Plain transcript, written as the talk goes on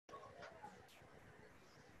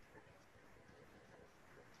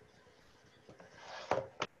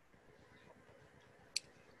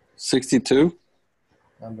62.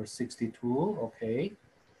 Number 62, okay.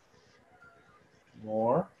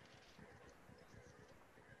 More.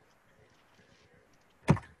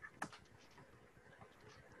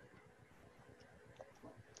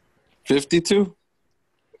 52.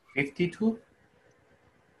 52.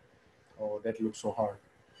 Oh, that looks so hard.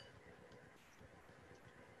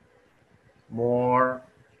 More.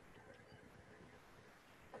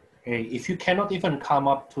 Hey, if you cannot even come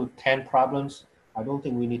up to 10 problems, I don't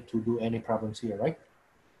think we need to do any problems here, right?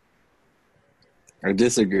 I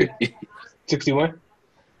disagree. 61.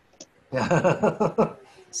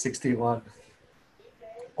 61.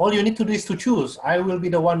 All you need to do is to choose. I will be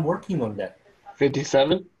the one working on that.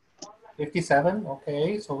 57. 57,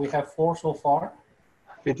 okay, so we have 4 so far.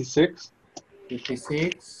 56.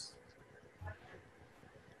 56.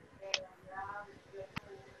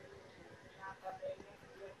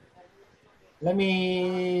 Let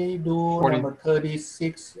me do 40. number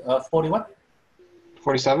 36, 41.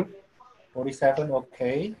 47. 47,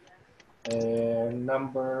 okay. And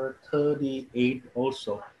number 38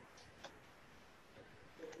 also.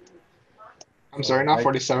 I'm sorry, not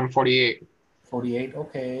 47, 48. 48,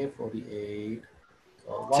 okay, 48.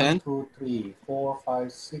 So 1, 10. 2, 3, 4,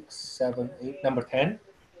 5, 6, 7, 8. Number 10.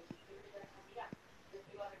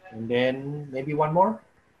 And then maybe one more.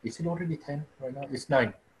 Is it already 10 right now? It's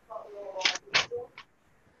 9.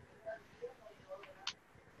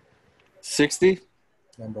 60.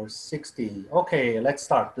 Number 60. Okay, let's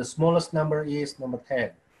start. The smallest number is number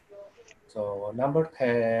 10. So number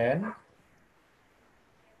 10,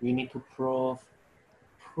 we need to prove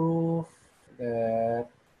that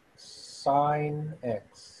sine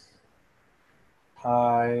x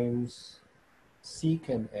times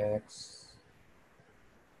secant x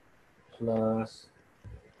plus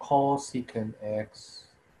cosecant x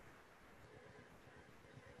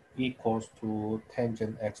equals to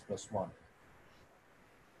tangent x plus 1.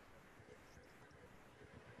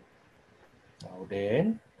 Now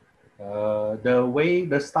then,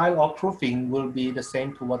 the style of proving will be the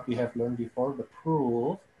same to what we have learned before. The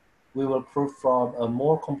proof, we will prove from a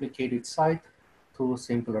more complicated side to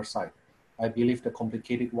simpler side. I believe the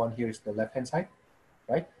complicated one here is the left-hand side,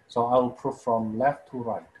 right? So I will prove from left to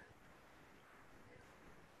right.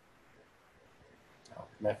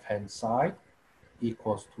 Left-hand side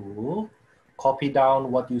equals to, copy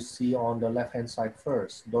down what you see on the left-hand side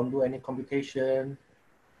first. Don't do any computation.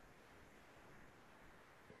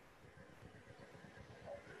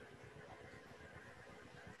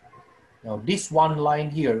 Now this one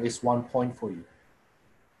line here is 1 point for you.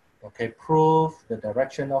 Okay, prove the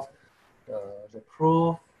direction of the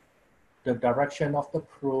proof, the direction of the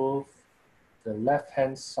proof, the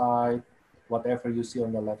left-hand side, whatever you see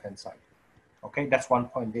on the left-hand side. Okay, that's 1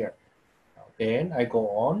 point there. Now, then I go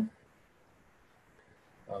on.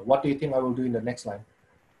 What do you think I will do in the next line?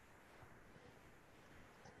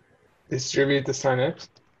 Distribute the sine x.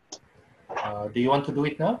 Do you want to do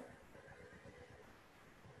it now?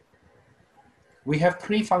 We have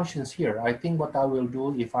 3 functions here. I think what I will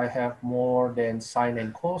do, if I have more than sine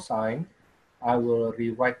and cosine, I will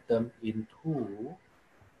rewrite them into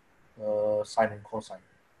sine and cosine.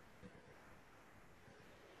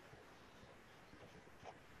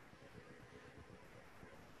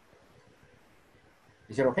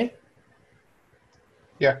 Is it okay?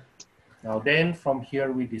 Yeah. Now then, from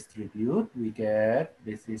here we distribute, we get,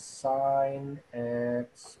 this is sine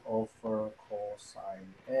x over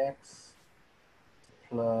cosine x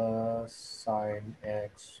plus sine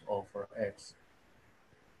x over x.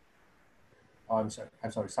 Oh, I'm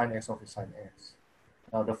sorry, sine x over sine x.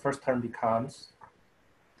 Now the first term becomes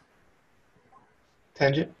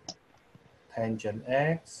Tangent. tangent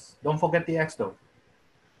x. Don't forget the x though.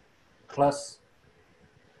 Plus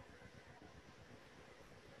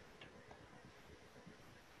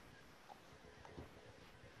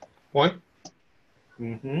 1.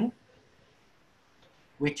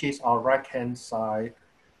 Which is our right-hand side.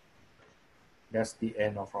 That's the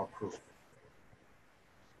end of our proof.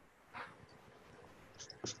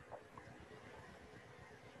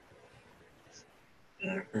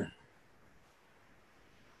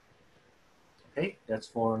 Okay, that's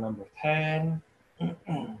for number 10.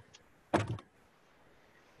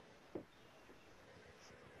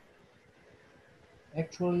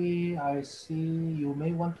 Actually, I see you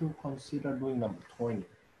may want to consider doing number 20.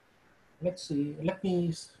 Let's see, let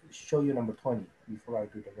me show you number 20 before I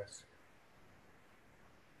do the rest.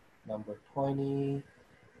 Number 20,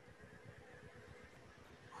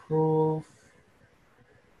 proof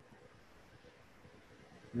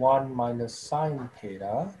 1 minus sine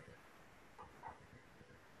theta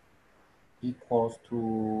equals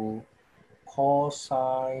to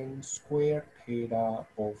cosine squared theta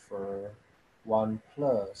over 1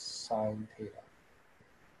 plus sine theta.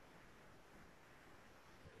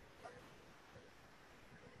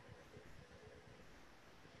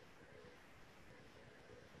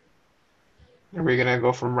 Are we gonna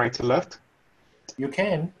go from right to left? You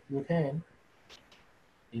can.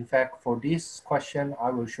 In fact, for this question, I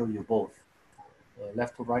will show you both,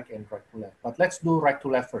 left to right and right to left. But let's do right to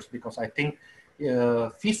left first, because I think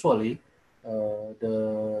visually,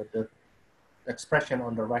 the expression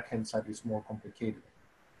on the right-hand side is more complicated,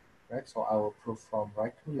 right? So I will prove from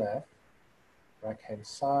right to left. Right-hand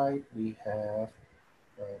side, we have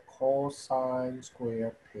cosine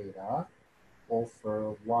squared theta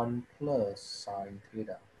over 1 plus sine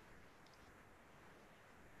theta.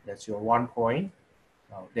 That's your 1 point.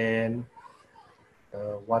 Now then,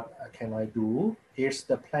 what can I do? Here's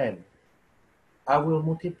the plan. I will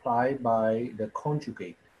multiply by the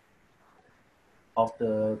conjugate of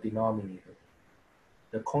the denominator.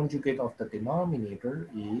 The conjugate of the denominator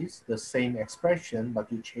is the same expression,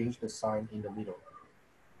 but you change the sign in the middle.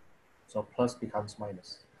 So plus becomes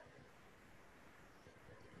minus.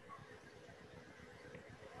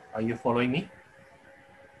 Are you following me?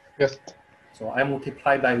 Yes. So I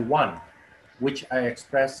multiply by 1, which I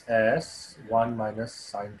express as 1 minus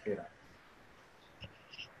sine theta.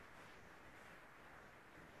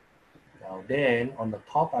 Now then, on the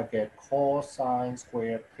top, I get cosine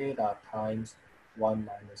squared theta times 1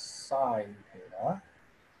 minus sine theta.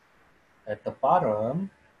 At the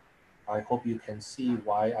bottom, I hope you can see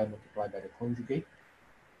why I multiply by the conjugate.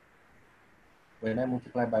 When I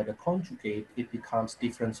multiply by the conjugate, it becomes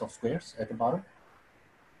difference of squares at the bottom,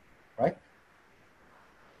 right?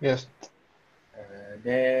 Yes.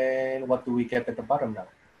 Then what do we get at the bottom now?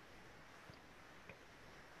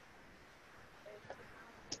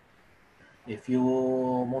 If you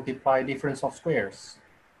multiply difference of squares,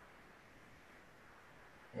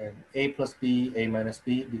 and a plus b, a minus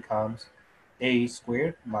b becomes a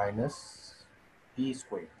squared minus b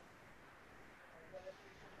squared.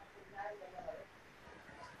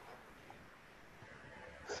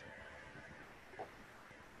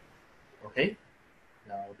 Okay,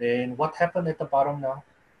 now then what happened at the bottom now?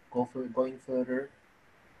 Going further.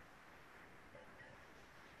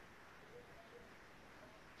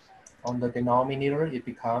 On the denominator, it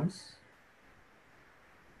becomes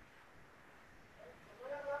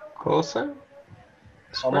Cosine?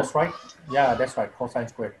 almost right. Yeah, that's right, cosine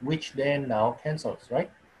squared, which then now cancels,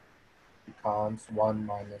 right? Becomes 1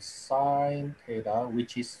 minus sine theta,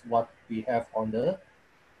 which is what we have on the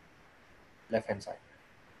left-hand side,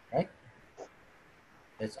 right?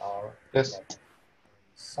 That's our Yes. left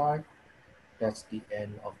side. That's the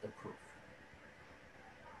end of the proof.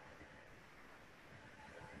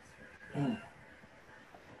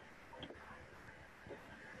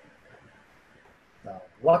 Now,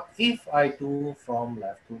 what if I do from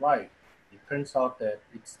left to right? It turns out that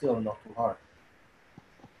it's still not too hard.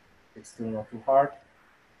 It's still not too hard.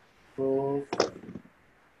 Proof.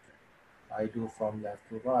 I do from left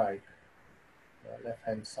to right. The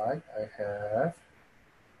left-hand side, I have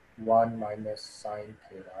 1 minus sine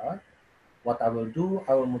theta. What I will do,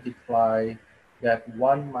 I will multiply that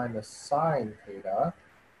 1 minus sine theta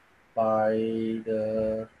by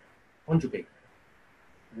the conjugate.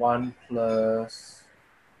 1 plus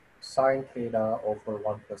sine theta over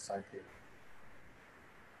 1 plus sine theta.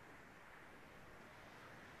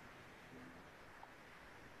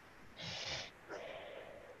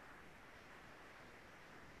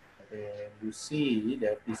 And you see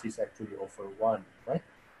that this is actually over 1, right?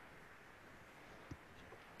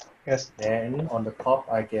 Yes. Then on the top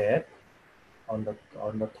I get, on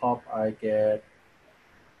the top I get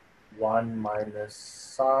 1 minus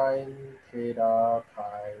sine theta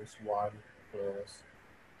times 1 plus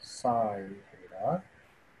sine theta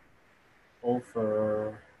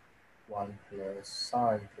over 1 plus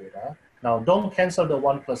sine theta. Now don't cancel the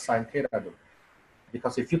 1 plus sine theta though,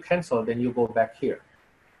 because if you cancel, then you go back here.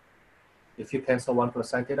 If you cancel 1 plus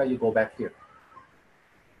sine theta, you go back here.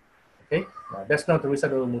 Okay, now that's not the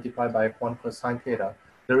reason we will multiply by 1 plus sine theta.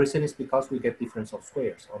 The reason is because we get difference of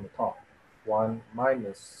squares on the top. 1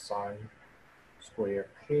 minus sine squared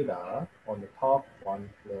theta on the top, 1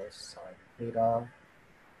 plus sine theta.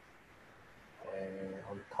 And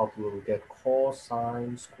on top we will get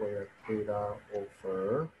cosine squared theta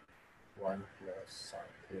over 1 plus sine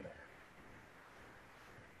theta.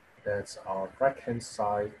 That's our right-hand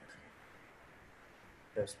side.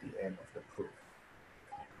 That's the end of the proof.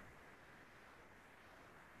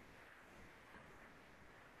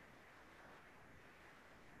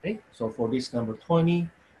 Okay, so for this number 20,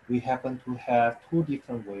 we happen to have two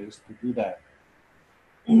different ways to do that.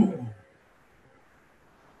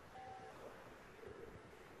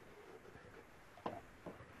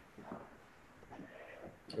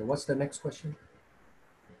 Okay, what's the next question?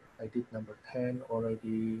 I did number 10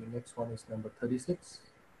 already. Next one is number 36.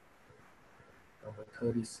 Number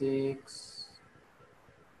 36.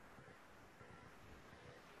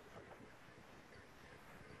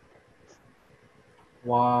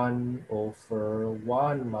 One over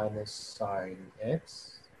 1 minus sine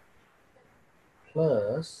x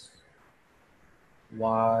plus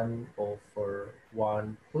 1 over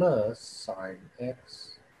 1 plus sine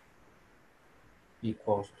x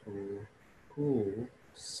equals to 2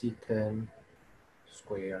 secant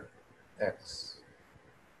square x.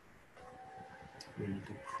 We need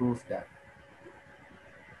to prove that.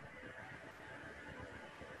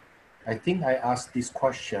 I think I asked this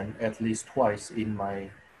question at least twice in my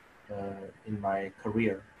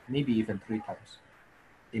career, maybe even 3 times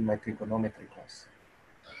in my trigonometry class.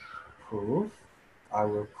 Proof. I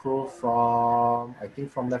will prove from, I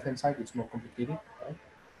think from left hand side it's more complicated, right?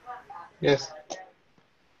 Yes.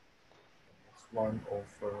 It's 1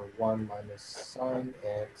 over 1 minus sine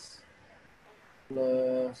x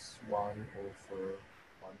plus 1 over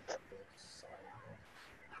 1 plus sine x.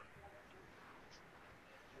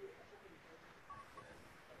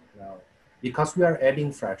 Now, because we are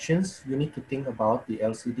adding fractions, you need to think about the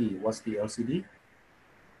LCD. What's the LCD?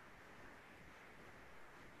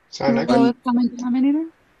 Sine x. Lowest common denominator?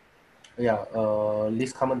 Yeah,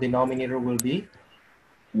 least common denominator will be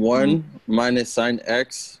 1 minus sine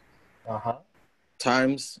x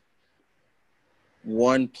times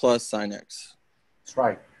 1 plus sine x. That's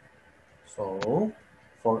right. So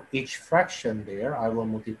for each fraction there, I will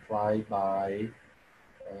multiply by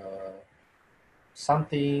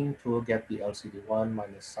something to get the LCD. 1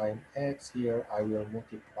 minus sine x. Here I will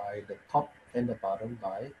multiply the top and the bottom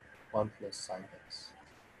by 1 plus sine x.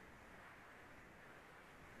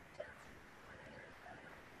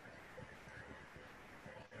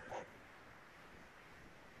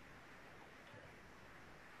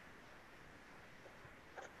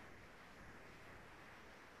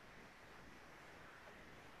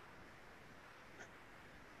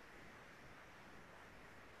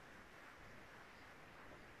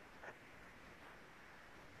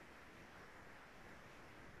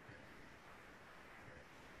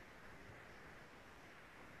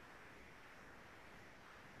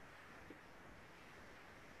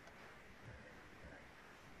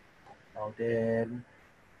 Now then,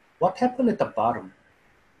 what happened at the bottom?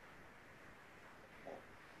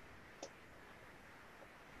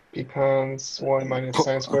 Becomes 1 minus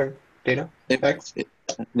sine squared theta x. That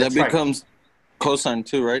That's right. becomes cosine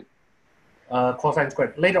too, right? Cosine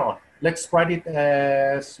squared. Later on, let's write it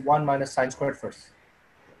as 1 minus sine squared first.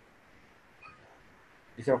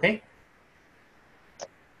 Is it okay?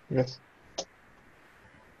 Yes.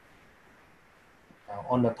 Now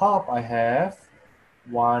on the top, I have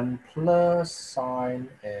 1 plus sine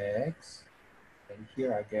x, and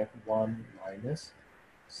here I get 1 minus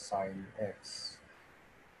sine x.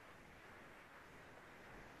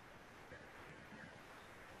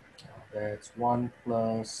 That's 1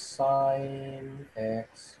 plus sine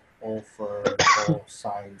x over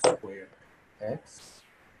cosine squared x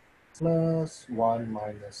plus 1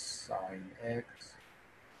 minus sine x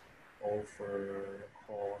over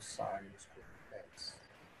cosine squared x.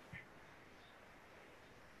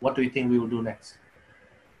 What do you think we will do next?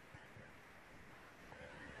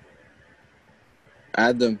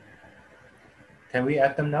 Add them. Can we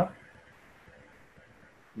add them now?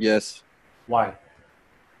 Yes. Why?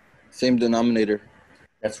 Same denominator.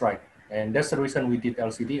 That's right. And that's the reason we did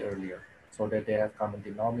LCD earlier, so that they have common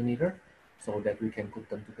denominator, so that we can put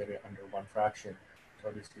them together under one fraction. So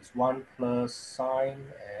this is 1 plus sine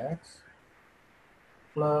x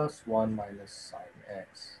plus 1 minus sine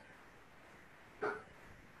x,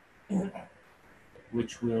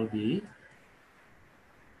 which will be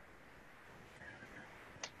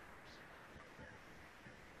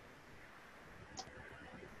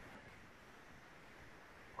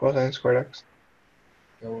Cosine squared x.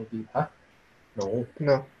 that will be no.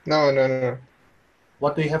 No.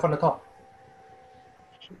 What do you have on the top?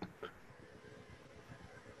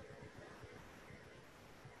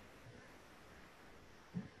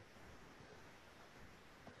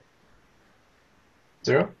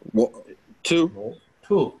 Zero? 2. No,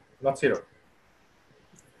 2, not 0.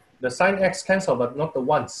 The sine x cancel, but not the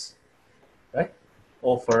ones, right?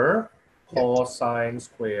 Over cosine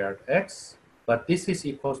squared x, but this is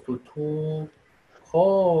equals to 2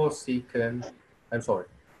 cosecant, I'm sorry,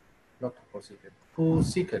 not cosecant, 2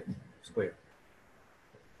 secant squared.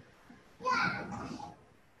 Hi.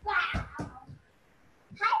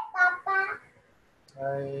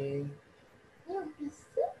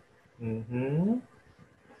 Mm-hmm.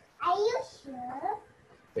 Are you sure?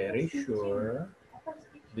 Very sure.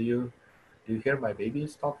 Do you hear my baby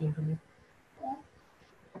is talking to me?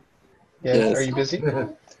 Yeah, Yes. are you busy?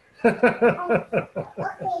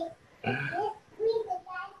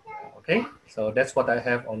 Okay, so that's what I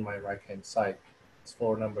have on my right hand side. It's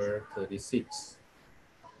for number 36.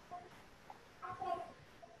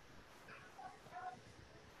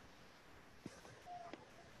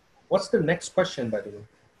 What's the next question, by the way?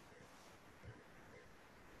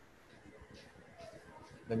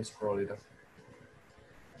 Let me scroll it up.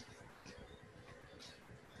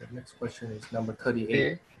 The next question is number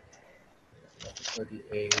 38.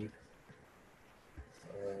 38.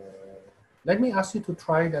 Let me ask you to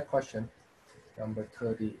try that question. Number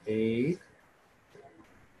 38.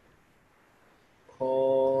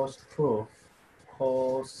 Cosecant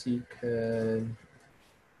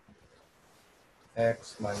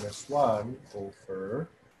x minus 1 over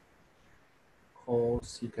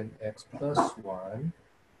cosecant x plus 1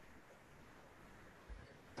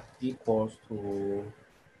 equals to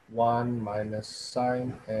 1 minus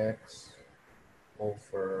sine x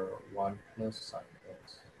over 1 plus sine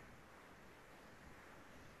x.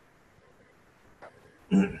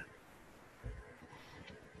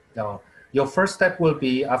 Now, your first step will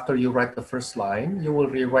be, after you write the first line, you will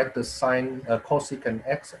rewrite the sine cosecant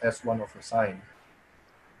x as 1 over sine.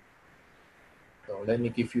 So let me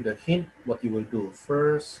give you the hint what you will do.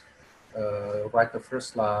 First, write the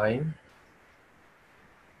first line.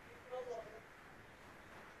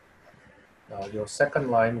 Now your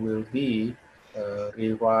second line will be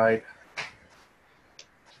rewrite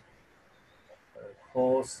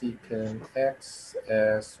cosecant x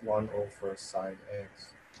as 1 over sine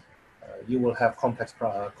x. You will have complex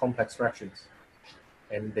fractions.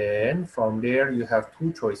 And then from there you have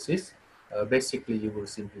two choices. Basically you will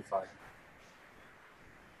simplify.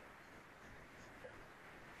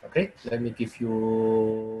 Okay, let me give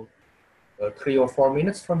you 3 or 4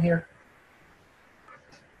 minutes from here.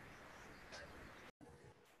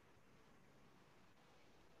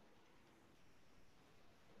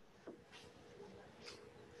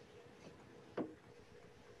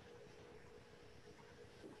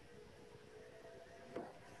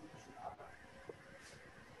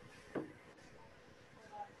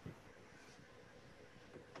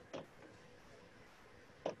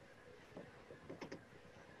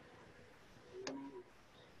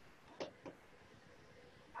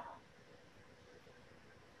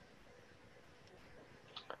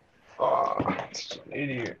 Such an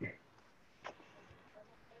idiot.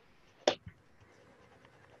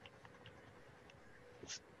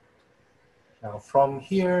 Now from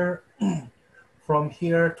here,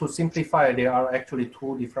 to simplify, there are actually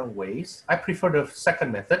two different ways. I prefer the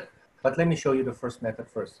second method, but let me show you the first method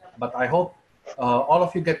first. But I hope all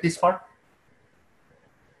of you get this far.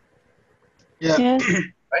 Yeah. Yes.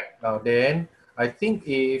 Right, now then, I think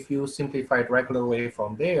if you simplify it regular way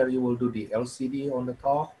from there, you will do the LCD on the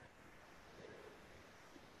top.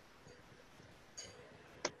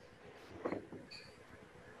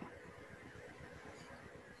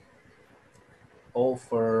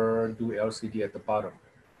 Over do LCD at the bottom.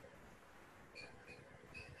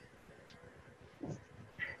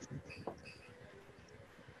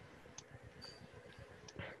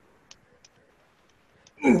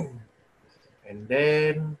 And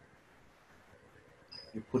then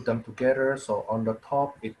you put them together. So on the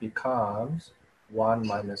top, it becomes 1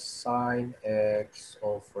 minus sine x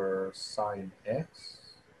over sine x.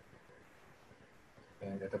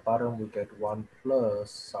 And at the bottom, we get 1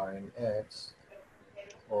 plus sine x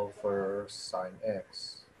over sine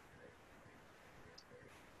x.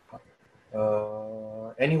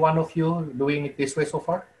 Any one of you doing it this way so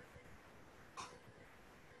far?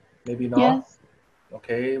 Maybe not? Yes.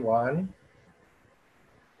 Okay, 1.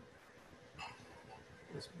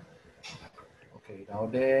 Okay, now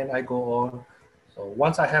then I go on. So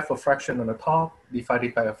once I have a fraction on the top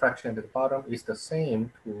divided by a fraction at the bottom is the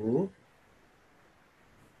same to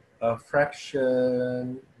a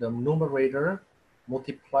fraction, the numerator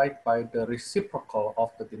multiplied by the reciprocal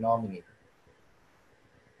of the denominator.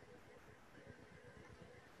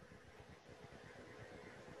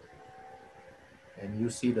 And you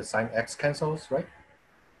see the sine x cancels, right?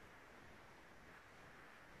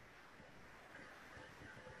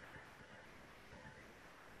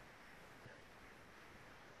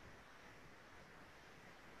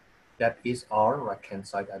 That is our right-hand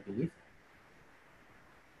side, I believe.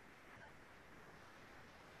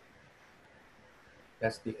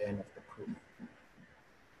 That's the end of the proof.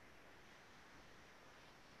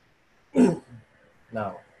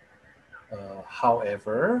 Now,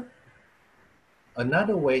 however,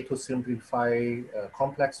 another way to simplify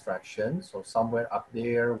complex fractions, so somewhere up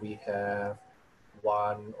there we have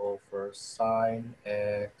 1 over sine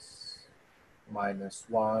x minus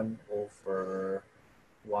 1 over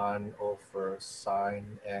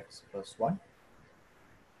sine x plus 1.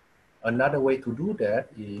 Another way to do that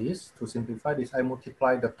is to simplify this. I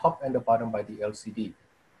multiply the top and the bottom by the LCD.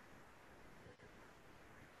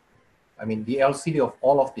 I mean, the LCD of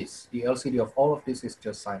all of this. The LCD of all of this is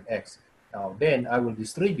just sine x. Now, then I will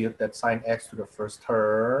distribute that sine x to the first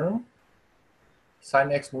term.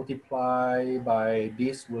 Sine x multiplied by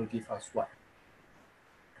this will give us what?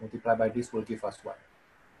 Multiply by this will give us what?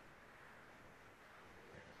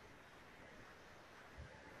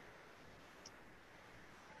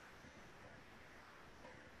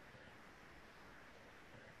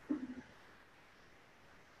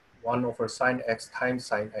 One over sine x times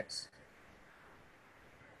sine x.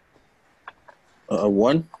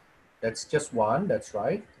 1. That's just 1, that's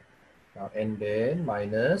right. Now, and then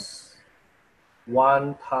minus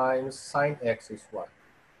 1 times sine x is what?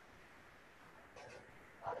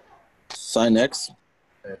 Sine x.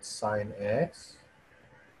 That's sine x.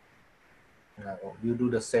 Now, you do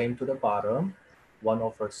the same to the bottom. 1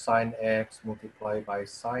 over sine x multiplied by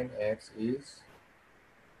sine x is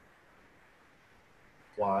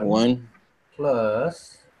 1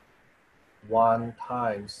 plus 1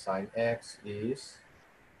 times sine x is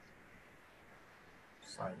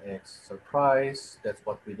sine x. Surprise, that's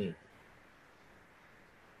what we need.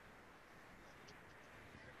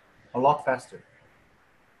 A lot faster.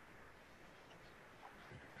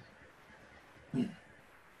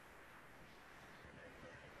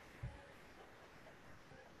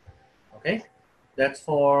 Okay, that's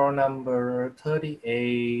for number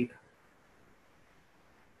 38.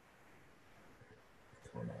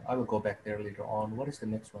 I will go back there later on. What is the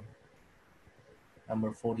next one?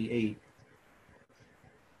 Number 48.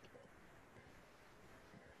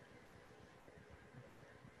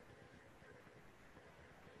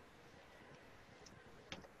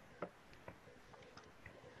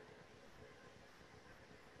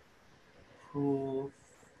 Proof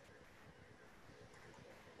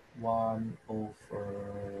 1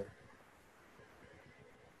 over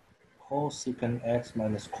cosecant x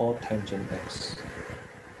minus cotangent x.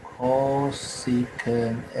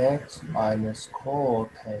 Cosecant x minus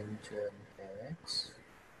cotangent x,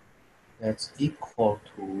 that's equal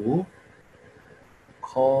to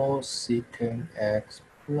cosecant x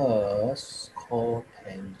plus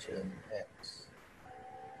cotangent x.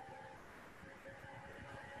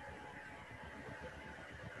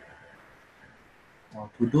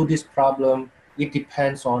 Now, to do this problem, it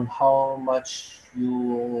depends on how much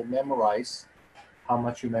you memorize,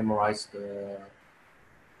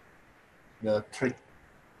 the trick,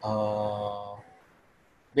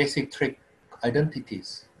 basic trick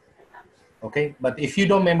identities. Okay, but if you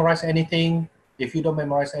don't memorize anything,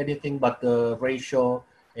 but the ratio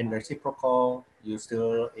and reciprocal, you're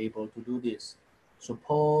still able to do this.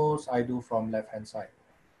 Suppose I do from left-hand side.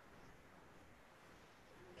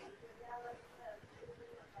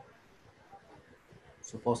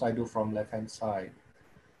 Suppose I do from left-hand side.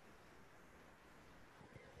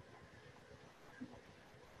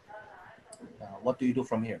 Now, what do you do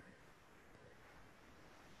from here?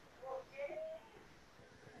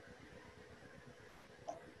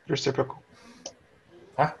 Reciprocal.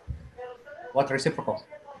 Huh? What reciprocal?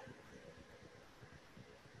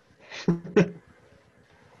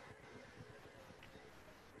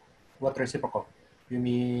 What reciprocal? You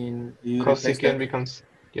mean you replace Cosecant that? becomes,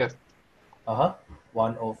 yes.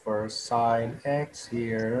 1 over sine x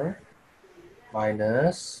here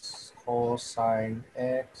minus cosine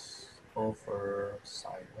x over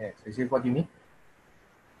sine x. Is it what you mean?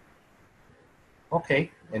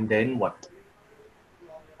 Okay, and then what?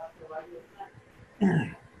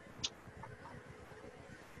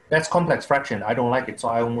 That's complex fraction. I don't like it, so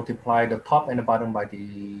I will multiply the top and the bottom by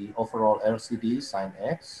the overall LCD sine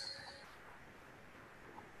x.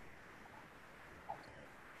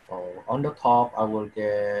 So on the top, I will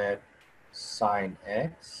get sine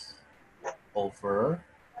x over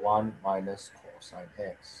 1 minus cosine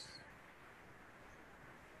x.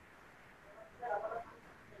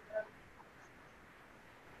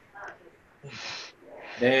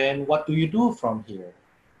 Then what do you do from here?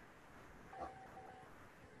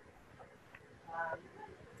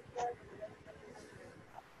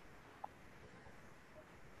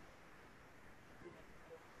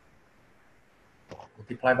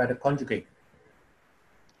 Multiply by the conjugate.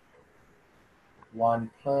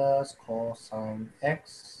 1 plus cosine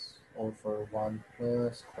x over 1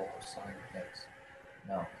 plus cosine x.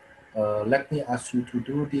 Now, let me ask you to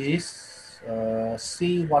do this.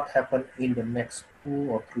 See what happened in the next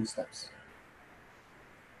 2 or 3 steps.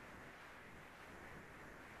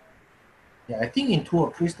 Yeah, I think in 2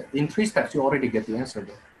 or 3 steps, in 3 steps, you already get the answer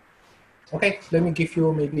there. Okay, let me give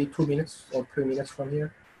you maybe 2 minutes or 3 minutes from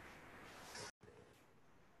here.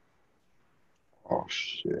 Oh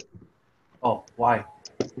shit. Oh, why?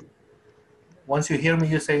 Once you hear me,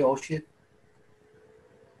 you say, oh shit.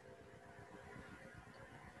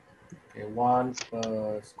 Okay, 1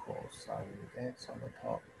 plus cosine x on the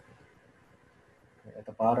top. Okay, at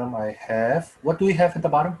the bottom, I have, what do we have at the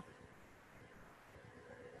bottom?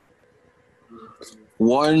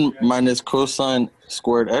 1 minus cosine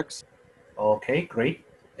squared x. Okay, great.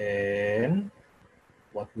 And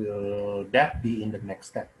what will that be in the next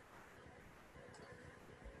step?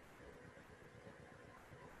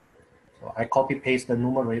 So I copy paste the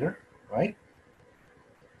numerator, right?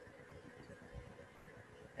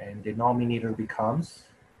 And denominator becomes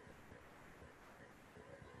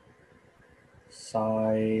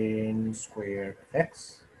sine squared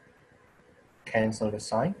x. Cancel the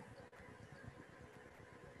sign.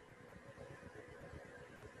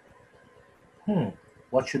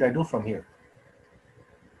 What should I do from here?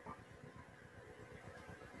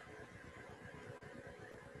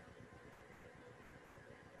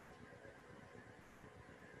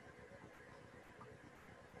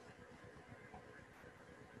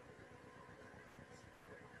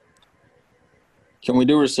 Can we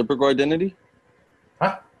do reciprocal identity?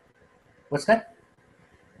 Huh? What's that?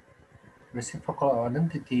 Reciprocal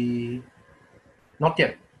identity. Not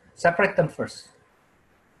yet. Separate them first.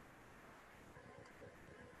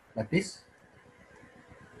 Like this.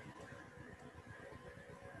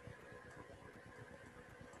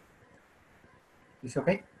 Is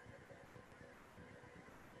okay?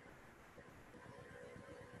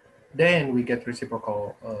 Then we get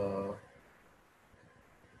reciprocal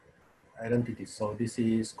identity. So this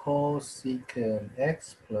is cosecant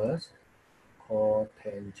x plus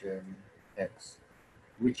cotangent x,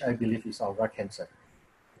 which I believe is our right hand side.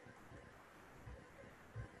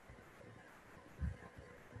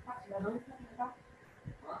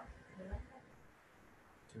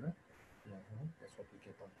 That's what we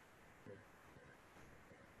get on.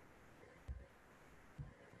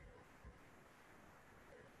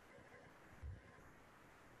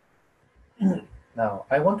 Now,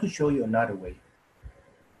 I want to show you another way.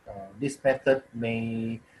 This method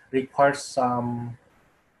may require some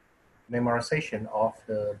memorization of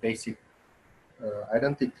the basic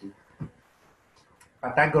identity,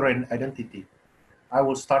 Pythagorean identity. I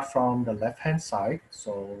will start from the left-hand side.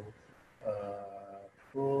 So,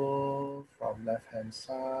 proof from left-hand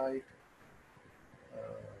side.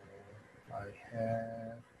 I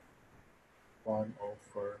have 1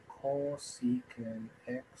 over cosecant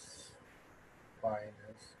x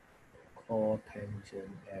minus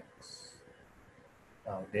cotangent x.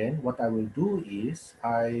 Now then, what I will do is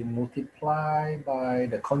I multiply by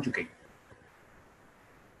the conjugate.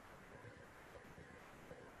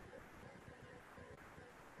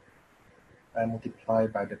 I multiply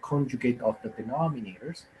by the conjugate of the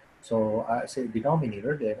denominators. So I say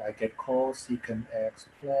denominator, then I get cosecant x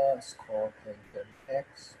plus cotangent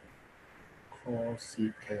x,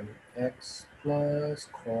 cosecant x plus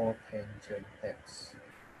cotangent x.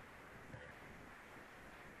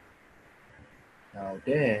 Now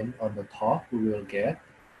then, on the top, we will get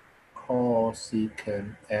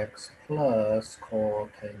cosecant x plus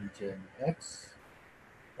cotangent x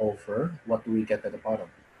over, what do we get at the bottom?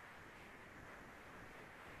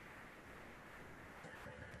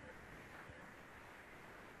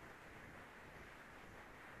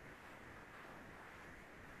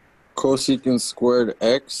 Cosecant squared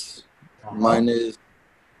x minus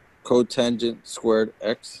cotangent squared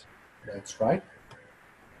x. That's right.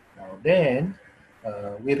 Now then,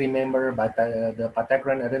 we remember the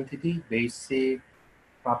Pythagorean identity, basic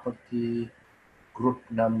property, group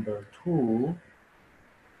number 2,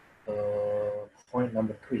 point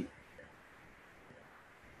number 3.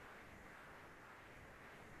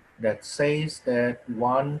 That says that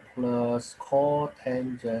 1 plus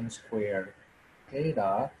cotangent squared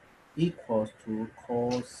theta equals to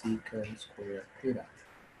cosecant squared theta.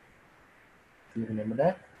 Do you remember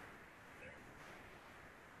that?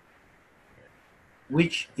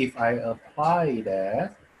 Which, if I apply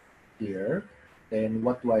that here, then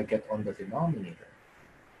what do I get on the denominator?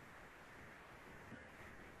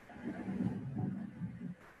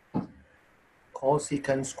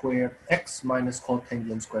 Cosecant squared x minus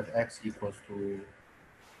cotangent squared x equals to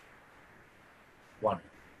 1.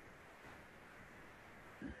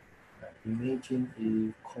 Imagine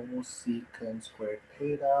if cosecant squared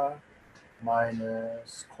theta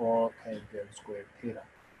minus cotangent squared theta.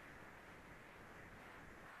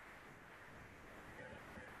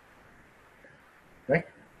 Right?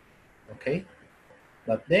 Okay.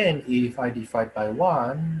 But then if I divide by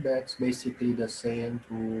 1, that's basically the same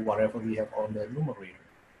to whatever we have on the numerator.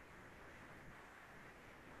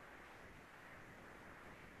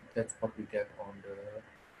 That's what we get on the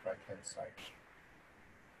right-hand side.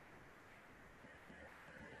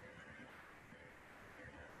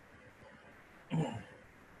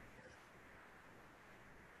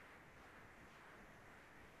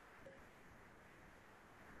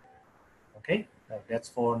 Okay, now that's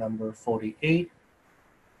for number 48.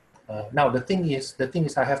 Now the thing is,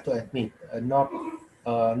 I have to admit, not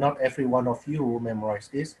every one of you memorize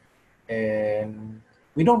this, and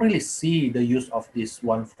we don't really see the use of this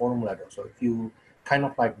one formula though. So if you kind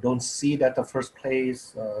of like don't see that the first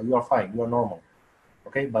place, you're fine, you're normal.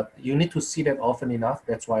 Okay, but you need to see that often enough.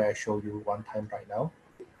 That's why I show you one time right now,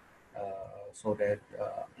 so that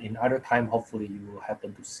in other time, hopefully you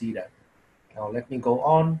happen to see that. Now let me go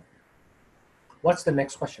on. What's the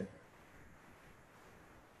next question?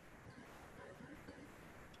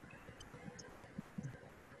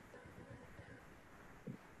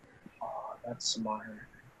 That's my.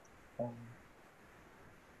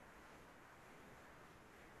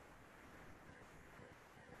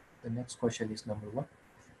 The next question is number what?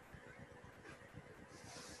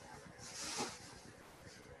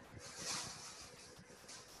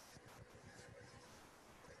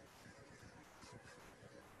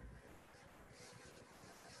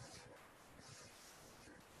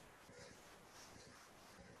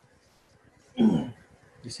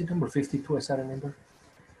 Is it number 52 as I remember?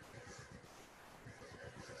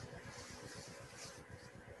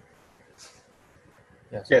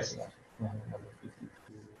 Yes. Number 52.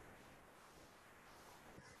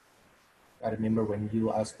 I remember when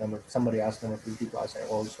you asked somebody asked number 52, I said,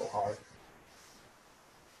 oh, so hard.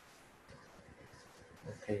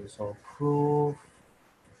 Okay, so prove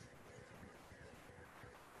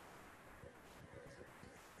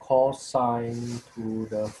cosine to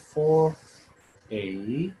the fourth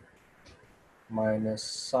A minus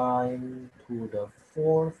sine to the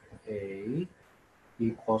fourth A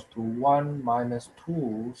equals to 1 minus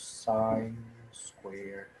 2 sine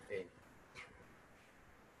squared A.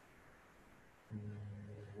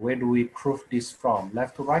 Where do we prove this from?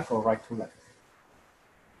 Left to right or right to left?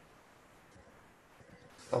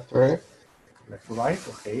 Left to right. Left to right,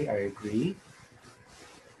 okay, I agree.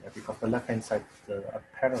 Yeah, because the left-hand side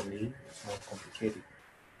apparently is more complicated.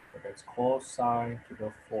 So that's cosine to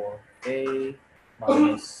the fourth A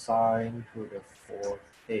minus sine to the fourth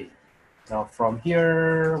A. Now from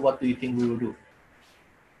here, what do you think we will do?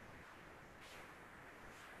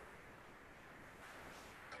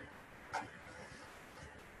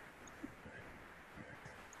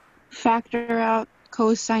 Factor out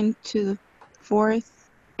cosine to the fourth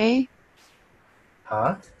A.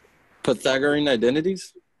 Huh? Pythagorean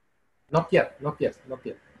identities? Not yet.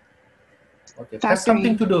 It has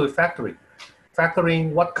something to do with factoring.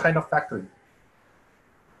 Factoring, what kind of factoring?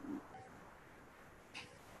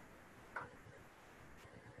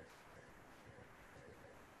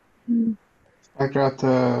 Factor out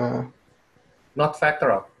the. Not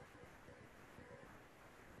factor out.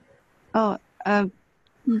 Oh,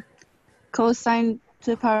 cosine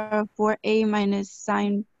to the power of 4A minus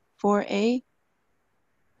sine 4A.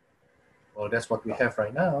 Well, that's what we have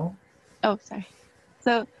right now. Oh, sorry.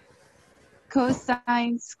 So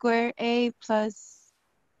cosine square A plus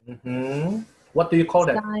What do you call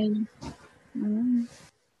that? sine.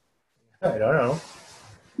 I don't know.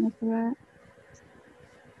 That's right.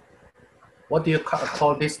 What do you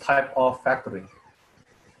call this type of factoring?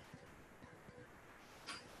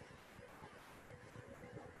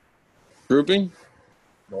 Grouping?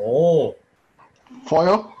 No.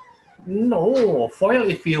 Foil? No. Foil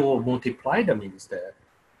if you multiply them instead.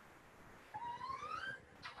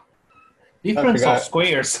 Difference of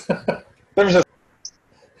squares. There's a.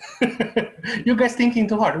 You guys thinking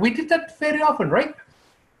too hard. We did that very often, right?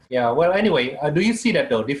 Yeah, well, anyway, do you see that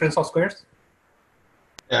though, difference of squares?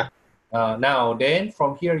 Yeah. Now, then,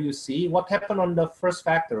 from here you see what happened on the first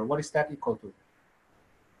factor. What is that equal to?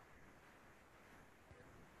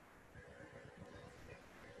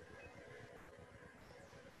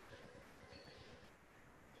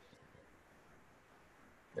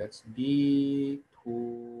 That's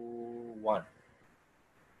B21.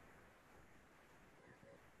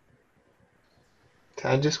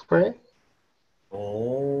 Tangent square?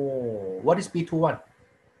 Oh, what is B21?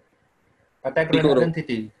 Pythagorean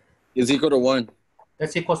identity. Is equal to 1.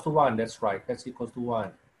 That's equals to 1. That's right. That's equals to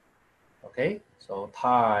 1. Okay, so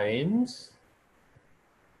times,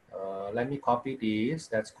 let me copy this.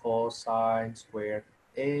 That's cosine squared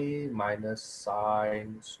A minus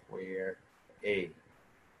sine squared A.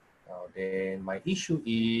 Now then my issue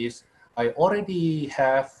is I already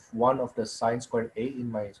have one of the sine squared A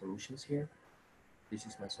in my solutions here. This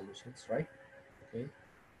is my solutions, right? Okay.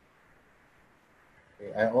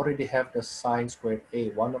 Okay, I already have the sine squared A,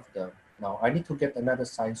 one of them. Now I need to get another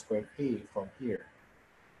sine squared A from here.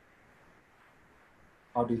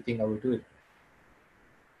 How do you think I will do it?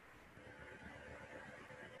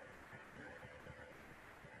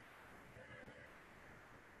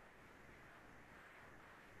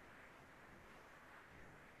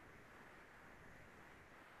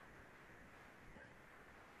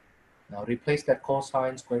 Now replace that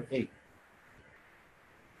cosine squared A.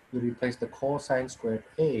 You replace the cosine squared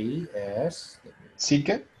A as...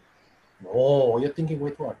 Secant? No, you're thinking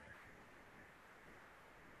with what?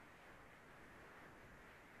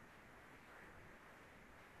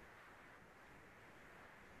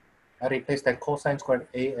 I replace that cosine squared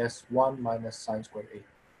A as 1 minus sine squared A.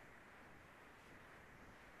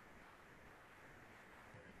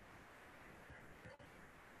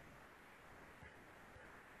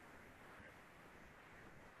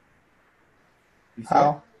 You see How?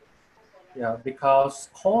 it? Yeah, because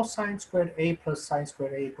cosine squared A plus sine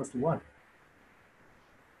squared A equals to 1.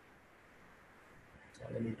 So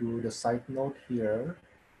let me do the side note here.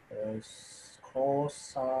 As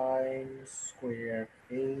cosine squared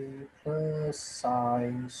A plus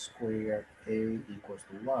sine squared A equals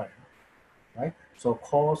to 1. Right? So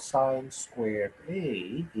cosine squared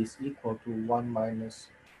A is equal to 1 minus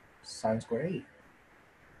sine squared A.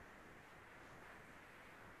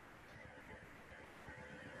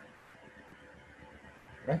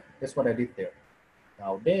 Right? That's what I did there.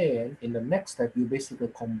 Now then, in the next step, you basically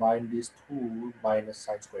combine these 2 minus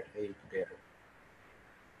sine squared A together.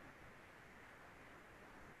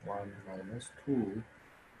 1 minus 2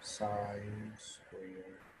 sine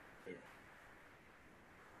squared A.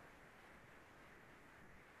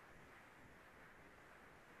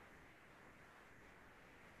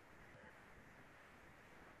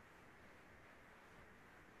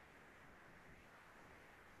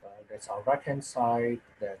 That's our right hand side.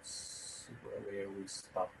 That's where we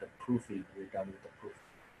stop the proofing. We're done with the proof.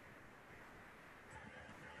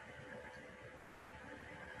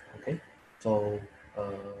 Okay, so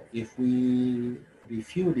if we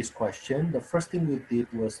review this question, the first thing we did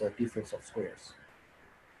was a difference of squares.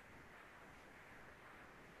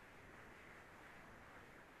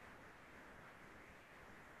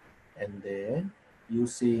 And then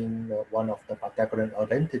using one of the Pythagorean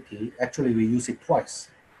identity, actually we use it twice.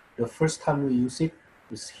 The first time we use it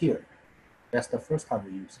is here. That's the first time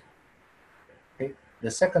we use it. Okay.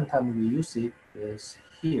 The second time we use it is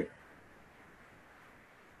here.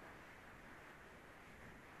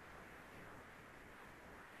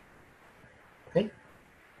 Okay.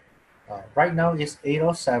 Right now it's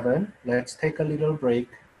 8:07. Let's take a little break.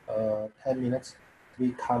 10 minutes.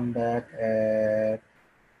 We come back at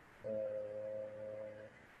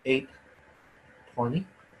 8:20.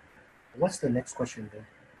 What's the next question then?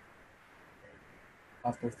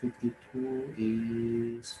 After 52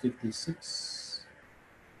 is 56.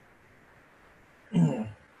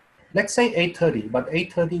 Let's say 8:30, but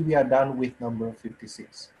 8:30 we are done with number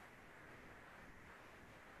 56.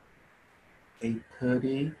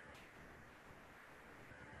 8:30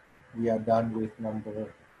 we are done with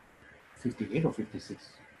number 58 or 56.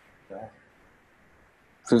 Yeah.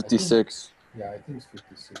 56. I think it's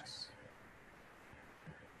 56.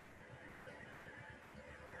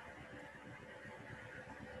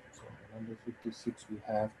 So number 56 we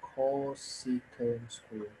have cosecant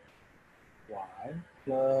squared y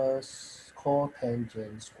plus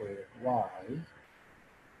cotangent squared y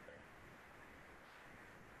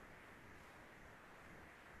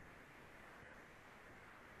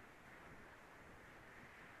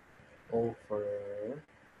over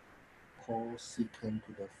cosecant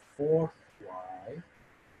to the 4th y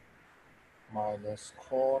minus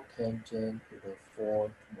cotangent to the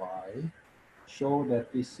 4th y. Show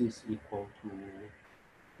that this is equal to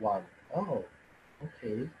 1. Oh,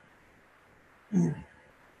 okay.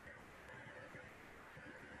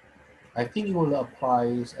 I think you will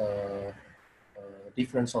apply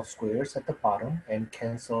difference of squares at the bottom and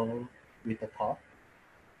cancel with the top.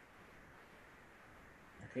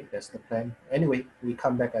 Okay, that's the plan. Anyway, we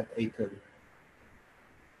come back at 8:30.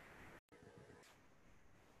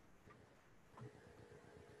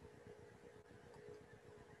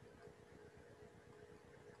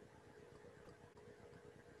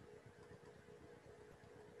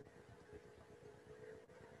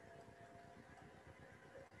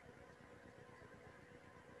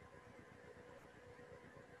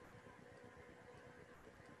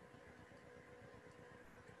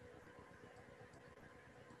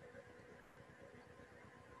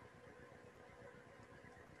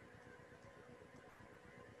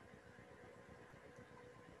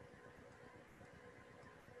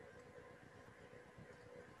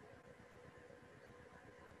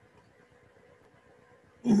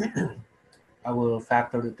 I will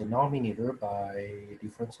factor the denominator by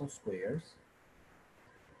difference of squares.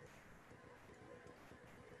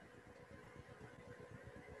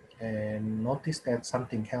 And notice that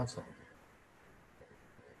something cancels.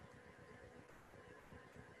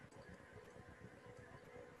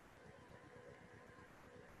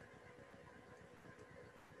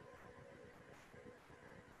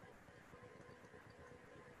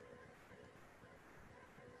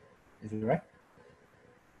 Is it right?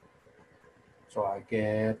 So I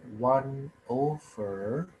get 1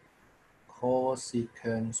 over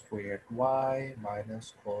cosecant squared y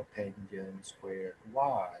minus cotangent squared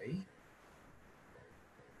y.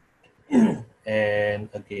 And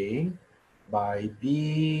again, by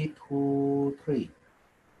b23,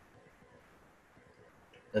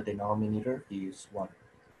 the denominator is 1,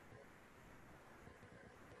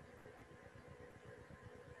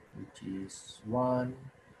 which is 1.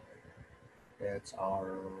 That's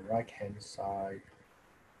our right-hand side.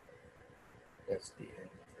 That's the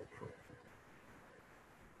end of the proof.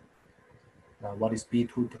 Now, what is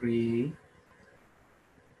b23?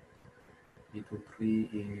 b23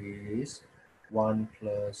 is 1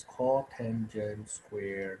 plus cotangent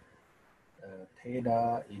squared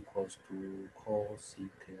theta equals to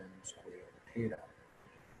cosecant squared theta,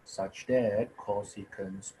 such that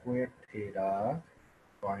cosecant squared theta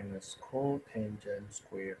minus cotangent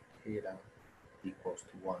squared theta equals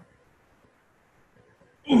to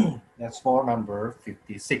 1. That's for number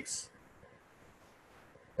 56.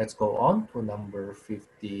 Let's go on to number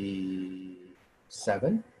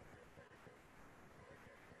 57.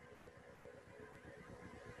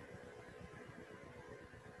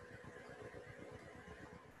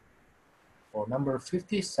 For number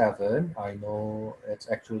 57, I know it's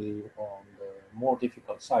actually on the more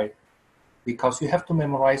difficult side because you have to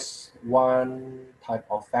memorize one type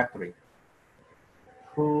of factoring.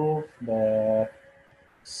 Prove that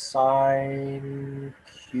sine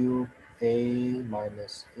cube a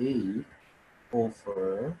minus a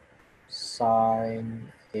over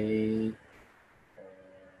sine a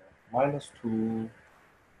minus 2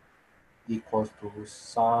 equals to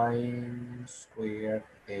sine squared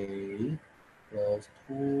a plus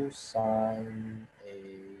 2 sine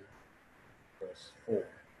a plus 4.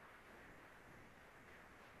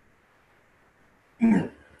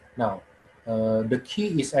 Now, the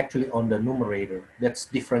key is actually on the numerator. That's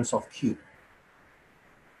difference of cube.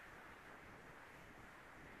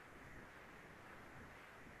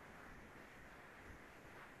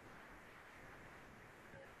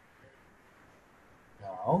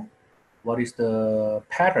 Now, what is the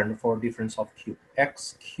pattern for difference of cube?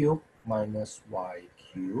 X cubed minus y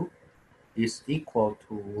cubed is equal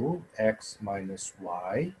to x minus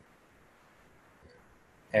y,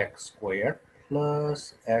 x squared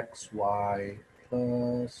plus xy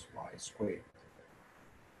plus y squared.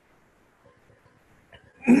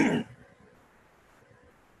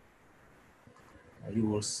 You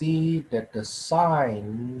will see that the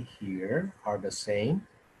sign here are the same.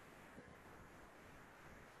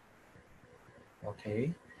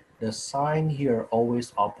 Okay, the sign here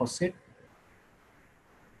always opposite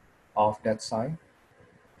of that sign,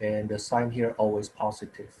 and the sign here always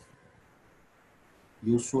positive.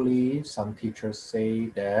 Usually some teachers say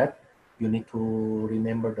that you need to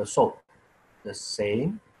remember the slope, the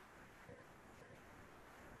same,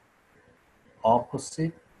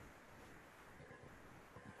 opposite,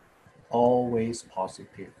 always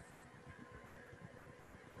positive.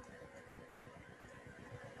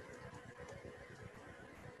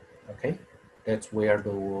 Okay, that's where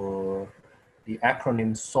the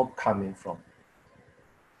acronym SOAP coming from.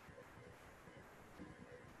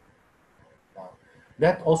 Now,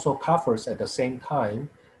 that also covers at the same time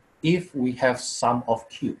if we have sum of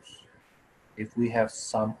cubes. If we have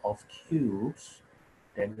sum of cubes,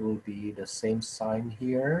 then it will be the same sign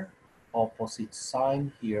here, opposite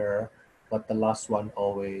sign here, but the last one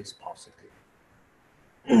always positive.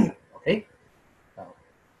 Okay, now,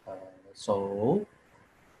 so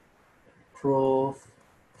proof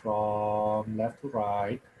from left to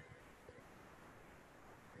right.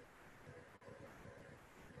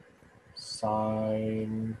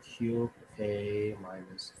 Sine cube a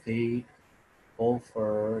minus 8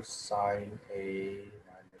 over sine a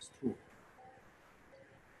minus 2.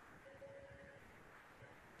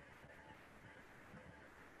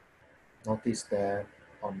 Notice that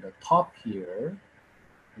on the top here,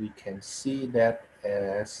 we can see that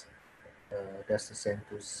as that's the same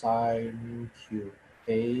to sine cube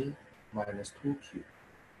a minus 2 cube.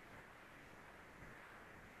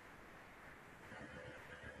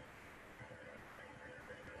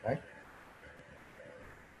 Right?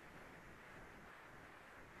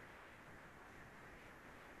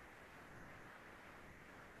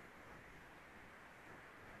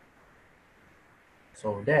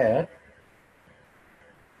 So that,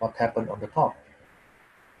 what happened on the top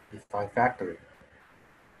if I factor it?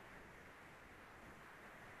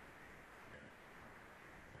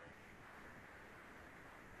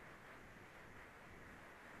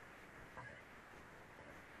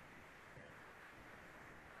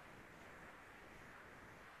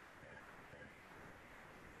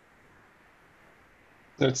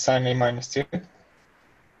 So it's sine A minus 2.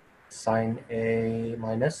 Sine A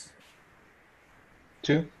minus,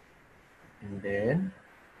 2. and then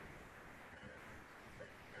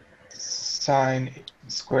Sine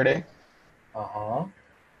squared A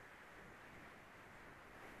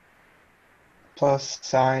plus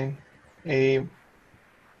sine A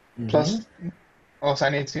plus, oh,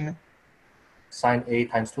 sine A 2. sine A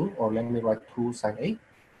times 2, or let me write 2 sine A.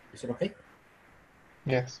 Is it okay?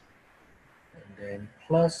 Yes. And then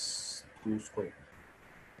plus 2 squared.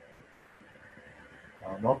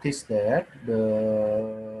 Now notice that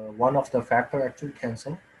the one of the factor actually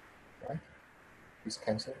cancel, right? This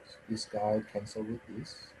cancels. This guy cancel with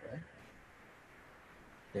this, right?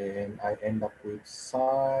 Then I end up with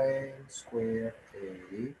sine squared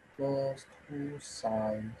A plus 2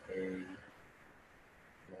 sine A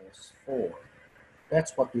plus 4.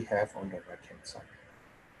 That's what we have on the right hand side.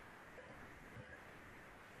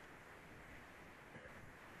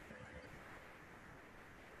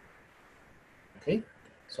 Okay,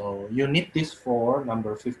 so you need this for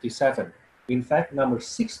number 57. In fact, number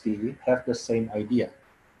 60 have the same idea.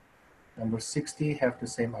 Number 60 have the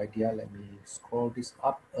same idea. Let me scroll this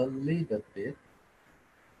up a little bit.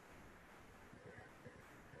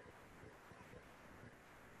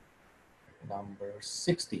 Number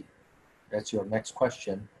 60, that's your next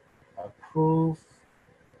question. Prove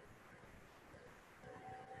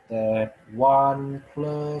that 1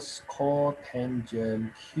 plus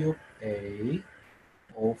cotangent cube A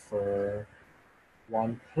over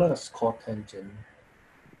 1 plus cotangent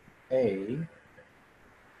A,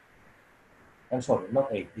 I'm sorry,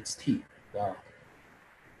 not A, it's T.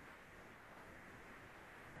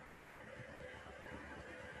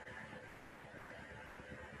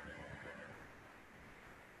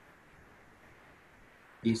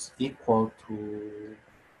 Is equal to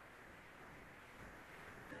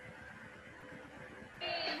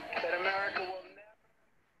that America will never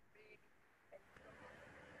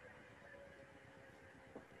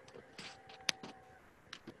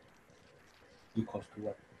equals to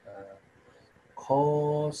what?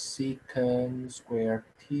 Cosecant square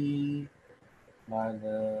T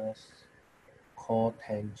minus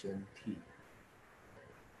cotangent T.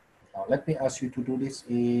 Now let me ask you to do this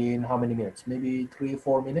in how many minutes? Maybe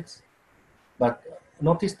 3-4 minutes. But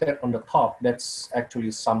notice that on the top, that's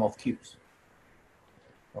actually sum of cubes.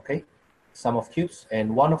 Okay, sum of cubes,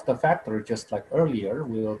 and one of the factor, just like earlier,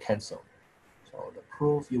 will cancel. So the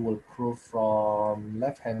proof, you will prove from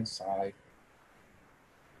left-hand side.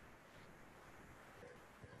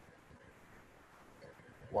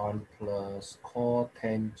 One plus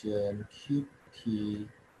cotangent cube T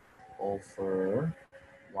over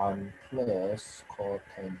 1 plus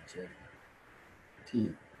cotangent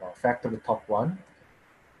T. Now factor the top one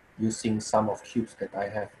using sum of cubes that I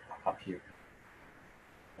have up here.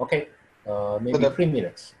 Okay, maybe 3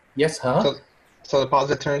 minutes. Yes, huh? So the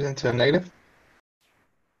positive turns into a negative?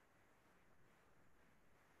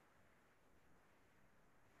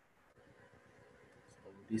 So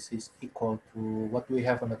this is equal to, what do we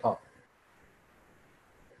have on the top?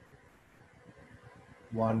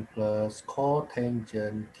 1 plus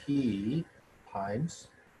cotangent T times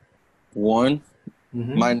 1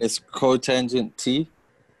 minus cotangent T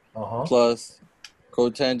plus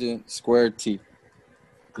cotangent squared T.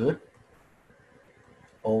 Good.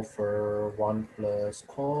 Over 1 plus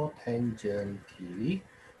cotangent T.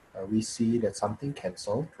 We see that something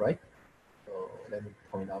canceled, right? So let me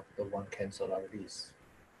point out the one cancel out of this.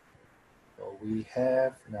 So we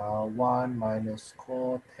have now 1 minus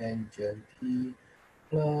cotangent T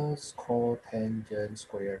plus cotangent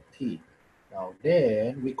square T. Now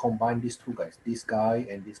then we combine these two guys. This guy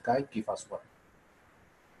and this guy give us what?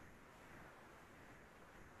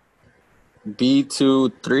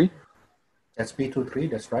 B23. That's B23,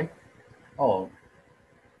 that's right. Oh,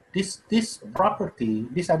 this property,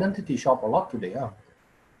 this identity show up a lot today, huh?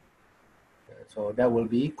 So that will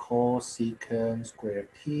be cosecant square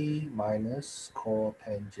T minus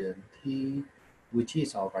cotangent T, which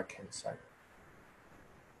is our right hand side.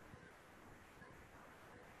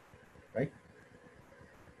 Right?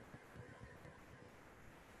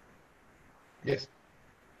 Yes.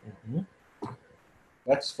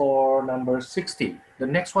 That's for number 60. The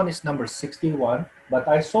next one is number 61, but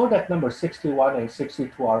I saw that number 61 and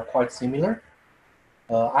 62 are quite similar.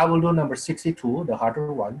 I will do number 62, the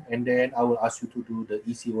harder one, and then I will ask you to do the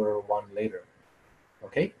easier one later.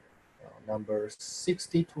 Okay? Number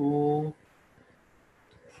 62,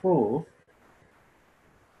 prove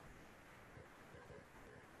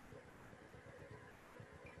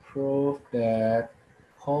that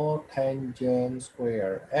cotangent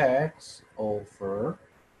square x over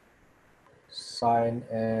sine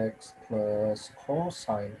x plus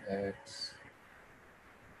cosine x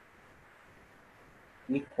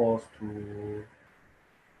equals to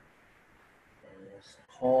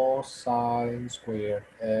cosine squared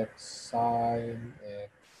x sine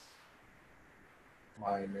x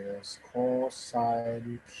minus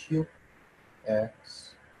cosine cube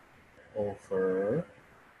x over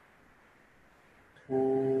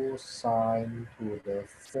 2 sine to the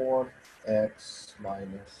 4th x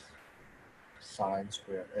minus sine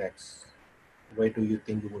squared x. Where do you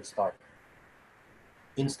think you would start?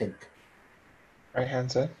 Instinct. Right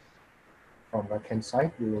hand side. From right hand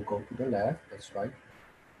side, we will go to the left. That's right.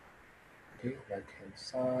 Okay, right hand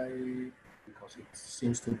side, because it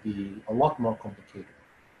seems to be a lot more complicated.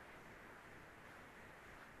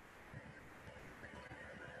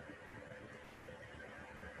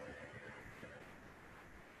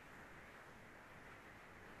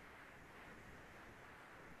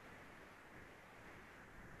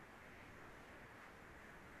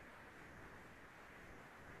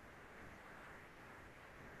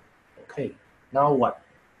 Okay, now what?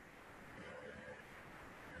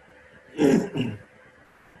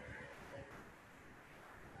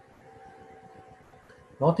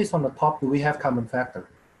 Notice on the top, do we have common factor?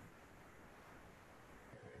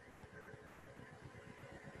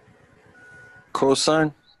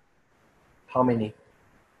 Cosine? How many?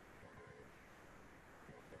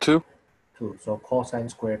 2. 2. So cosine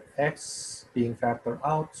squared x being factored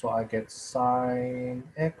out, so I get sine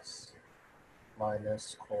x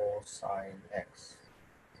minus cosine x.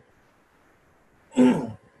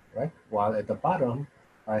 Right? While at the bottom,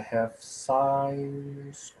 I have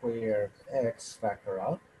sine squared x factor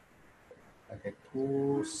out. I get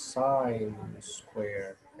 2 sine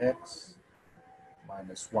squared x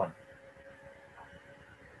minus 1.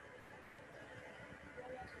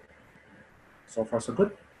 So far, so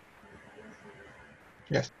good?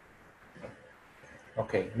 Yes.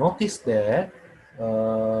 Okay, notice that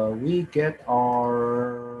we get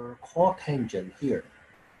our cotangent here.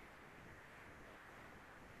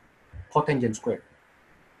 Cotangent squared.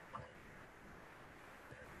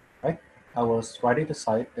 Right? I will write it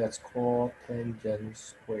aside. That's cotangent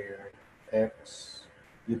squared x.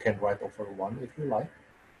 You can write over 1 if you like.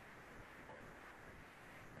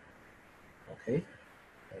 Okay.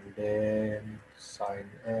 And then sine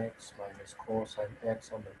x minus cosine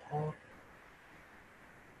x on the top.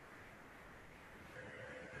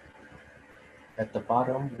 At the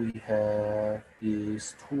bottom, we have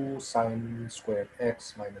is 2 sine squared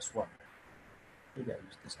x minus 1. Maybe I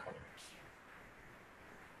use this color.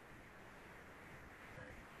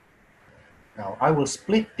 Now I will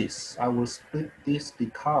split this. I will split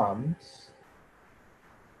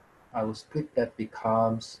that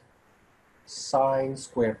becomes sine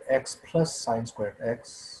squared x plus sine squared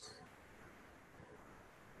x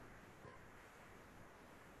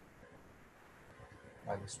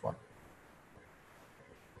minus 1.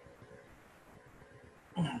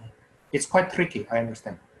 It's quite tricky, I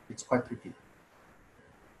understand. It's quite tricky.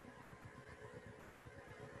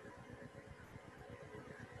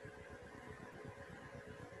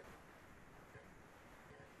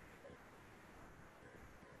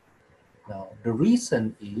 Now, the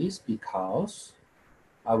reason is because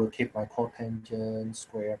I will keep my cotangent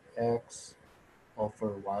squared x over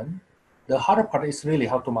 1. The harder part is really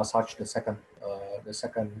how to massage the second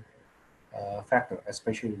factor,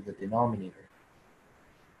 especially the denominator.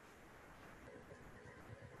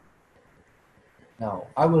 Now,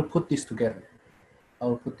 I will put this together.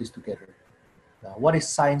 Now, what is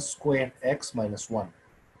sine squared x minus 1?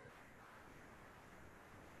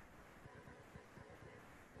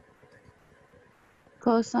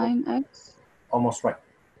 Cosine x. Almost right.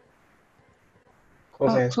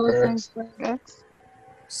 Cosine square Cosine x. squared x.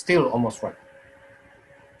 Still almost right.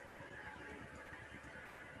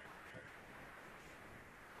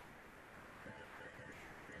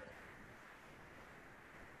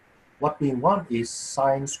 What we want is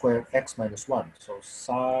sine squared x minus 1. So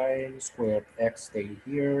sine squared x stay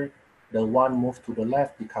here. The 1 moved to the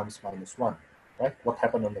left becomes minus 1. Right? What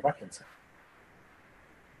happened on the right hand side?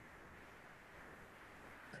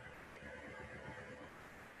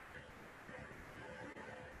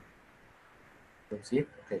 Don't see it?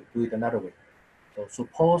 Okay, do it another way. So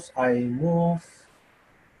suppose I move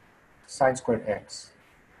sine squared x.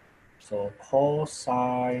 So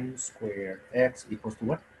cosine squared x equals to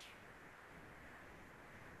what?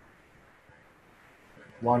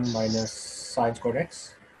 1 minus sine squared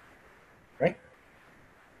x, right?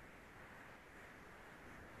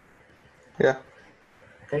 Yeah.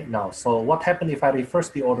 Okay, now, so what happened if I reverse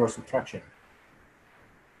the order of subtraction?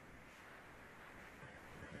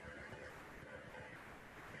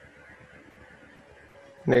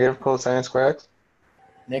 Negative cosine square x.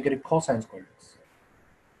 Negative cosine squared x.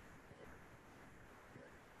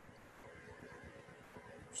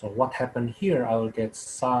 So what happened here, I will get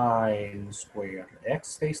sine squared x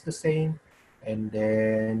stays the same, and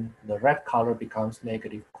then the red color becomes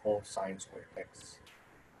negative cosine squared x.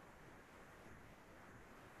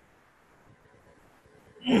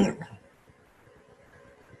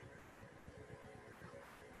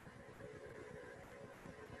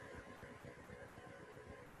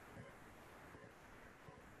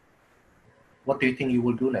 What do you think you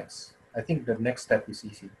will do next? I think the next step is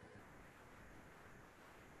easy.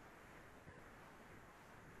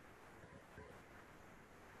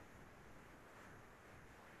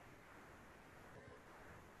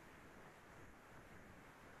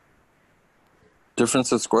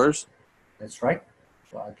 Difference of squares? That's right.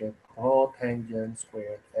 So I get cotangent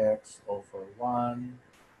squared x over 1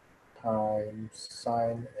 times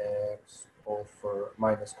sine x over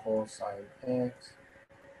minus cosine x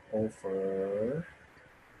over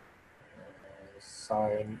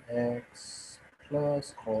sine x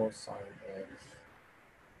plus cosine x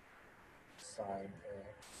sine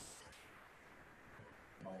x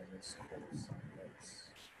minus cosine x.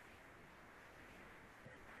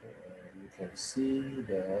 And you can see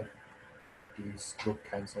that this group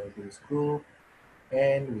cancel this group,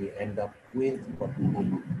 and we end up with what we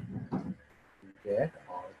need. We get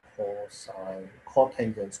our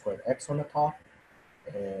cotangent squared x on the top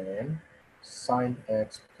and sine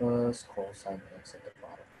x plus cosine x at the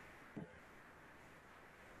bottom.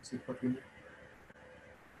 Is it what we need?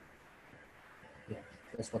 Yeah,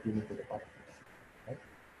 that's what we need at the bottom. Right?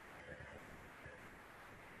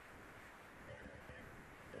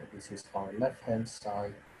 So this is our left hand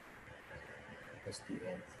side. That's the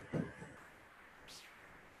end.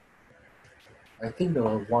 I think the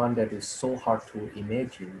one that is so hard to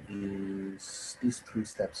imagine is these 3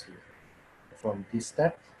 steps here. From this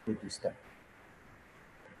step to this step.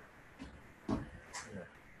 Yeah.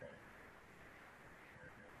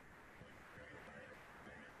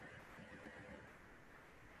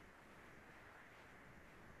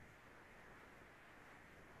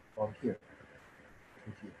 From here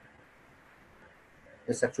to here.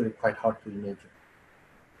 It's actually quite hard to imagine.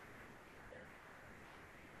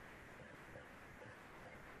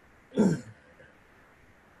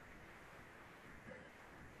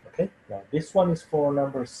 Okay, now this one is for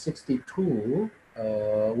number 62.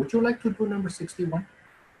 Would you like to do number 61?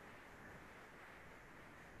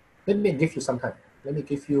 Let me give you some time. Let me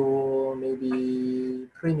give you maybe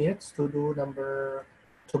 3 minutes to do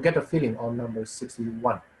to get a feeling on number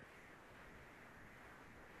 61.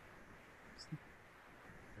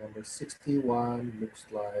 Number 61 looks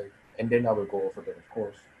like, and then I will go over there, of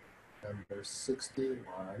course. Number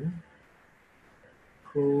 61,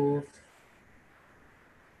 proof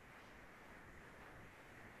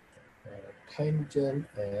tangent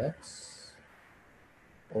x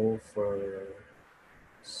over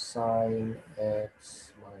sine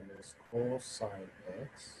x minus cosine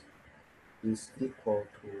x is equal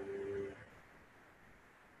to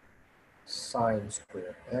sine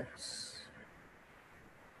squared x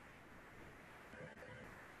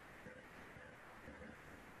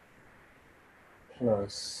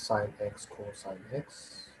plus sine x cosine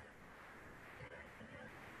x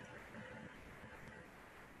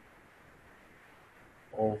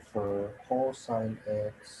over cosine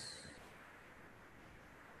x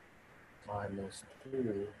minus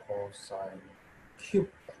 2 cosine cube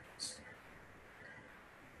x.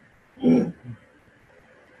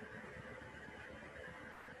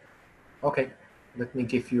 Okay, let me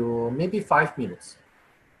give you maybe 5 minutes.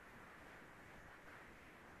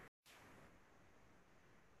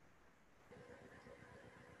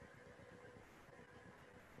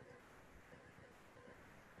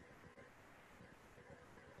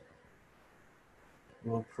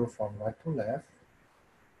 We'll prove from right to left.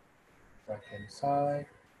 Right hand side,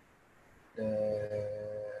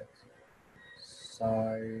 that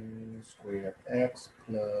sine squared x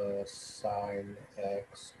plus sine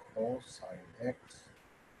x cosine x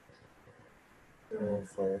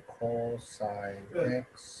over cosine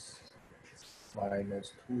x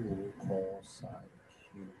minus 2 cosine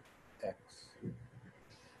cube x.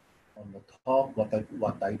 On the top,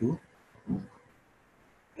 what I do?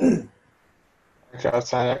 Factor out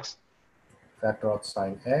sine x. Factor out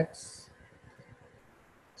sine x.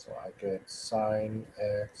 So I get sine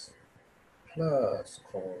x plus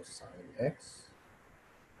cosine x.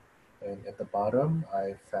 And at the bottom,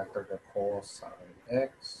 I factor the cosine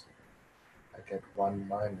x. I get 1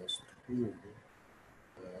 minus 2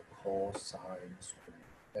 cosine squared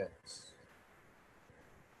x.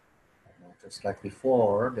 Now, just like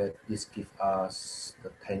before, that this gives us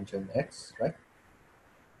the tangent x, right?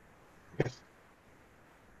 Yes.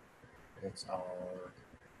 It's our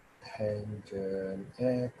tangent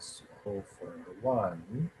x over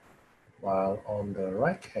 1. While on the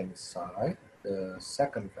right-hand side, the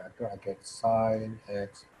second factor, I get sine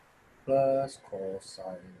x plus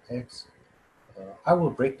cosine x. I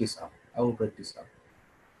will break this up.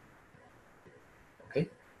 Okay,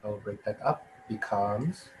 I will break that up.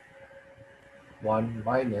 Becomes 1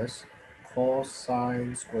 minus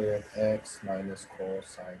cosine squared x minus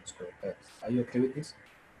cosine squared x. Are you okay with this?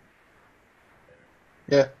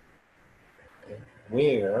 Yeah. Okay.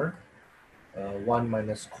 Where 1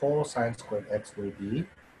 minus cosine squared x will be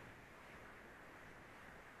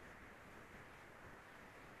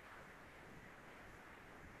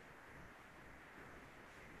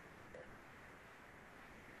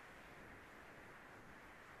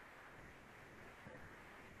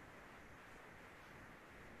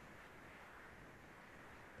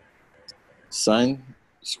Sine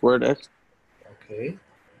squared x. okay,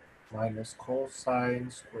 minus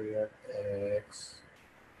cosine squared x,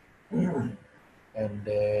 and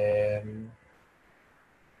then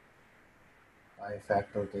I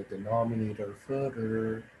factor the denominator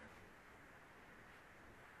further.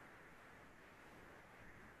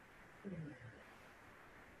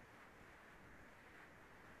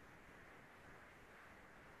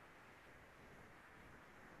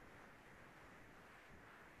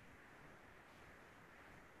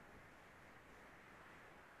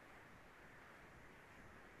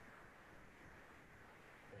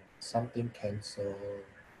 Something cancel,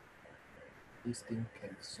 this thing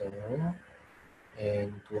cancel,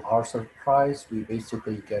 and to our surprise, we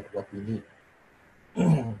basically get what we need.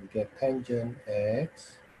 We get tangent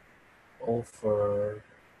x over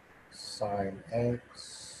sine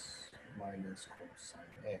x minus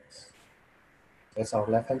cosine x. That's our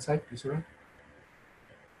left-hand side, is right?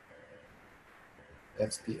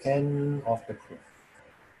 That's the end of the proof.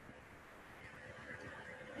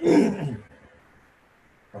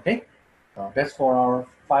 Okay, that's for our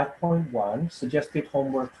 5.1. Suggested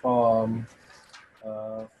homework from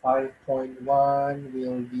 5.1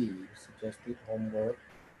 will be suggested homework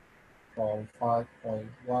from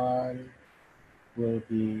 5.1 will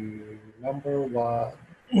be number 1,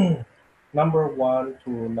 number 1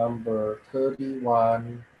 to number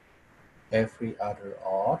 31, every other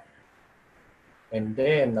odd, and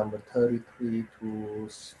then number 33 to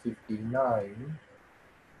 59,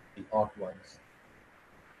 the odd ones.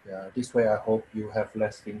 Yeah, this way I hope you have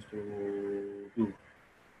less things to do.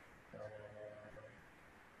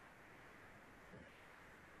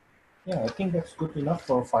 Yeah, I think that's good enough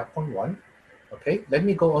for 5.1. Okay, let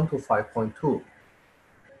me go on to 5.2.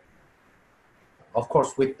 Of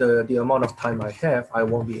course, with the amount of time I have, I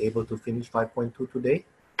won't be able to finish 5.2 today.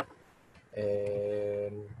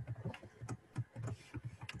 And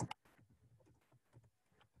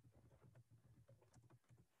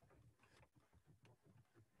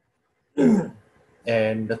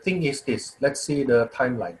and the thing is this, let's see the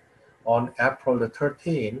timeline. On April the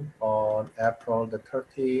 13th,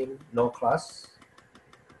 no class,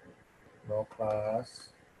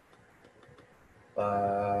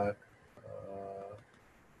 but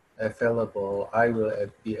available, I will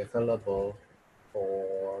be available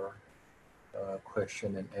for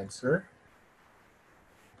question and answer.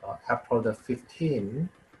 April the 15th,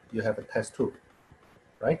 you have a test too,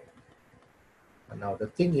 right? And now the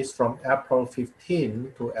thing is, from April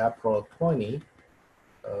 15 to April 20,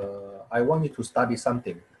 I want you to study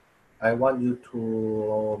something. I want you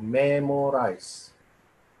to memorize.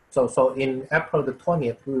 So in April the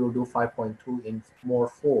 20th, we will do 5.2 in more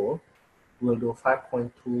 4. We'll do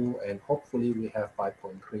 5.2 and hopefully we have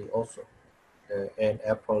 5.3 also. And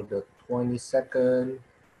April the 22nd,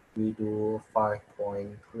 we do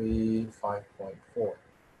 5.3, 5.4.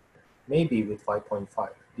 Maybe with 5.5,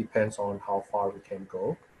 depends on how far we can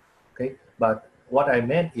go. Okay, but what I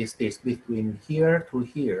meant is this, between here to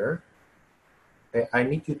here, okay, I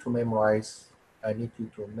need you to memorize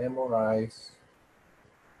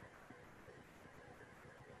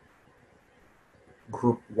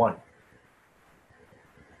group 1.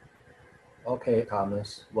 Okay,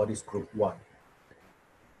 Thomas, what is group 1?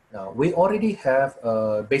 Now, we already have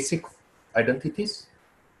basic identities,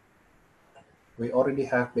 We already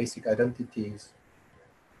have basic identities.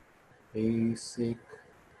 Basic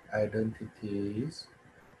identities.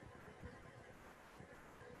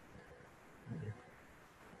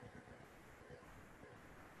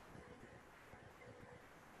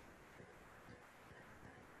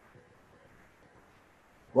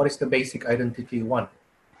 What is the basic identity one?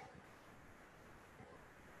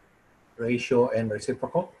 Ratio and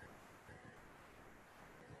reciprocal.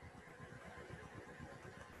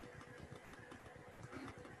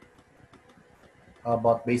 How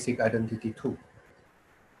about basic identity two?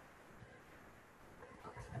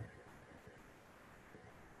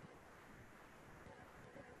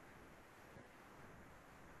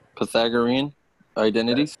 Pythagorean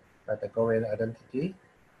identities. Pythagorean identity.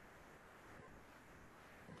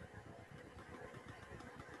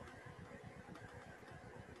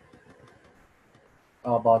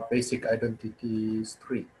 How about basic identities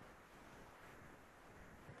three?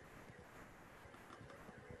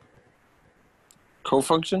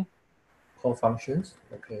 Cofunction. Cofunctions,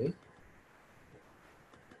 okay.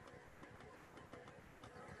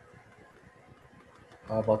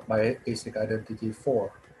 How about by basic identity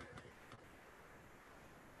four?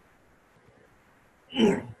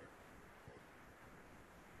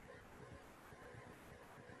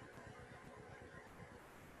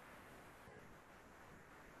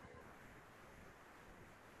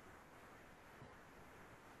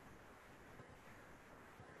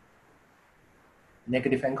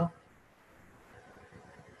 Negative angle?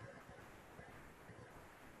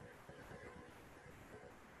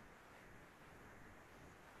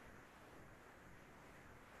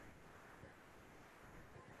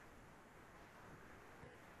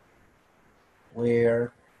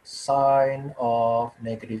 Where sine of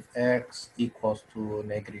negative x equals to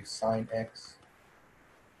negative sine x.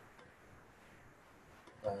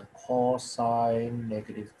 Cosine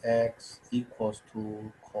negative x equals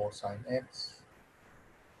to cosine x.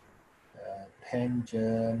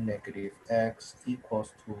 Tangent negative x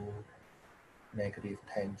equals to negative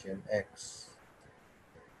tangent x.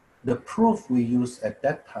 The proof we used at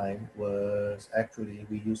that time was actually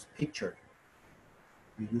we used picture.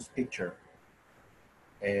 We used picture.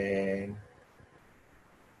 And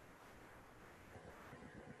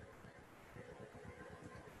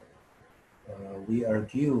we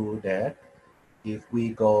argue that if we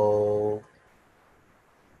go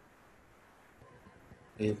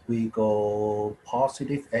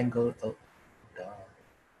positive angle,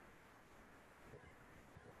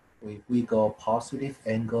 if we go positive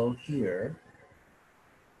angle here,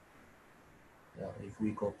 if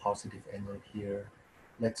we go positive angle here,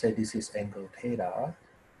 let's say this is angle theta,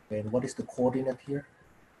 then what is the coordinate here?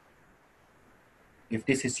 If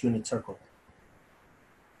this is unit circle,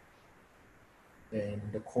 then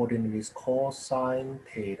the coordinate is cosine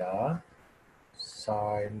theta,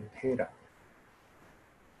 sine theta.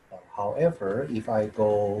 However, if I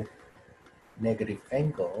go negative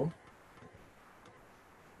angle,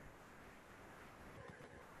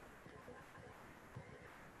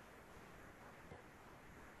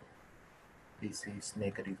 this is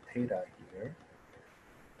negative theta here,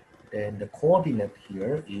 then the coordinate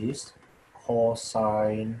here is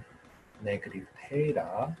cosine negative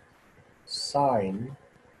theta, sine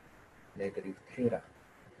negative theta.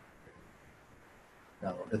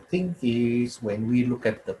 Now, the thing is, when we look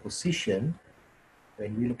at the position,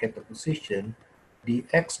 the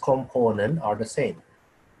x component are the same.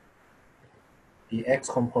 The x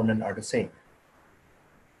component are the same.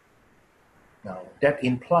 Now, that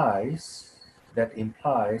implies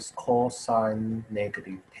cosine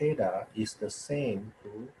negative theta is the same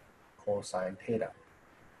to cosine theta.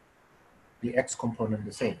 The x component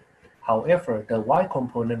the same. However, the y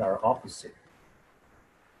component are opposite.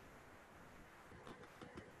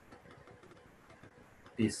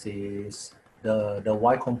 This is the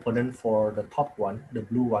y component for the top one, the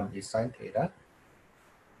blue one is sine theta,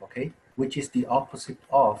 okay, which is the opposite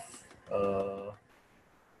of the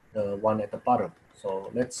one at the bottom.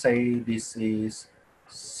 So let's say this is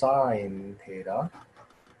sine theta.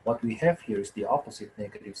 What we have here is the opposite,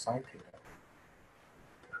 negative sine theta.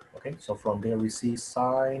 Okay, so from there we see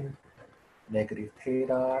sine negative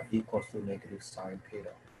theta equals to negative sine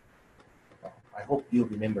theta. I hope you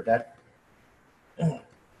remember that.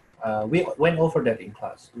 We went over that in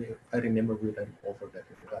class. I remember we went over that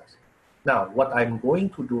in class. Now, what I'm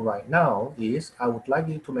going to do right now is I would like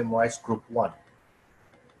you to memorize group 1.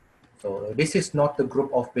 So this is not the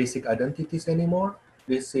group of basic identities anymore.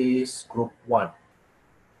 This is group 1,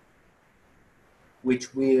 which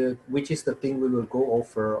is the thing we will go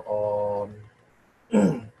over on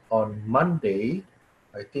on Monday.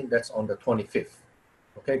 I think that's on the 25th.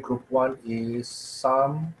 Okay, group 1 is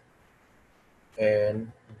sum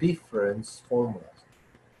and difference formulas.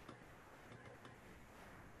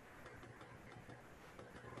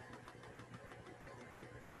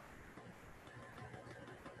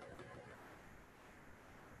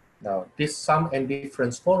 Now, this sum and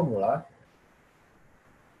difference formulas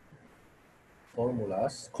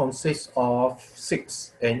consists of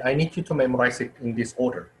 6, and I need you to memorize it in this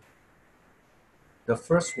order. The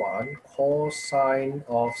first one, cosine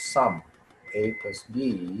of sum a plus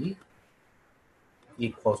b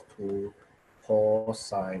equals to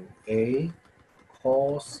cosine a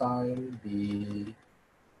cosine b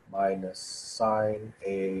minus sine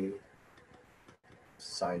a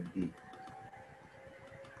sine b.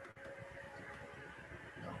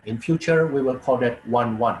 In future, we will call that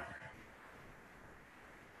 1, 1.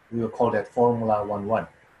 We will call that formula 1, 1.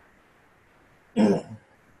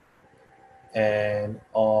 And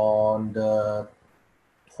on the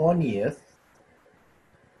 20th,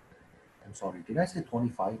 I'm sorry, did I say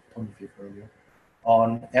 25th earlier?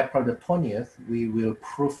 On April the 20th, we will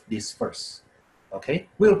prove this first, okay?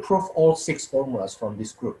 We'll prove all 6 formulas from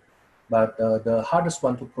this group, but the hardest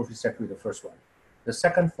one to prove is actually the first one. The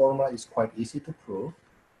second formula is quite easy to prove.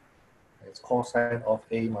 It's cosine of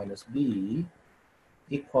a minus b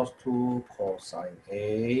equals to cosine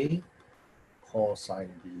a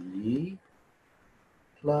cosine b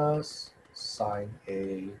plus sine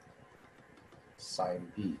a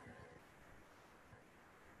sine b.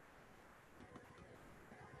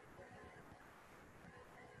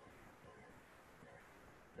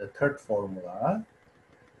 The third formula,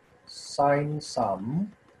 sine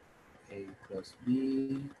sum a plus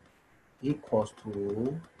b equals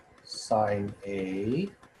to sine a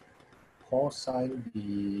cosine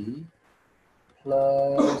b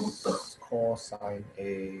plus cosine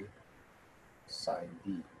a sine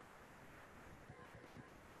b.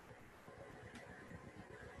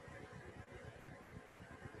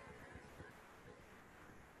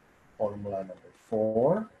 Formula number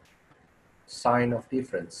 4, sine of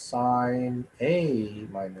difference, sine a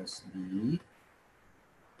minus b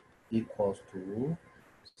equals to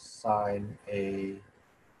sine a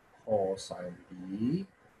cosine b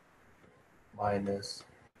minus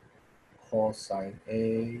cosine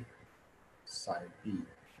a sine b.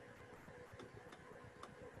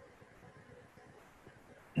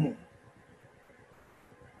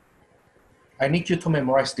 I need you to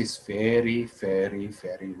memorize this very, very,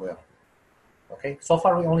 very well. Okay, so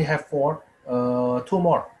far we only have 4, 2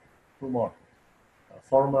 more.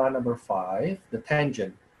 Formula number 5, the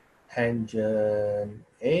tangent. Tangent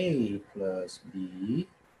A plus B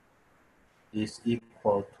is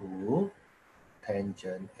equal to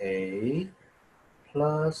tangent A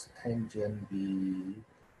plus tangent B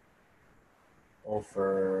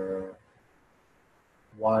over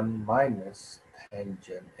 1 minus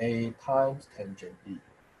tangent A times tangent B.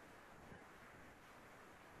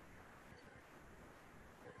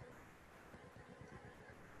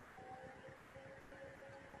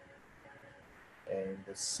 And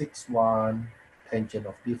the 6th one, tangent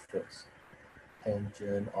of difference.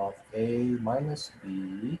 Tangent of A minus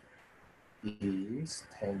B is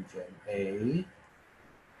tangent A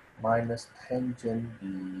minus tangent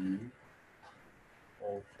B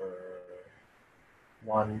over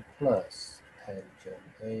 1 plus tangent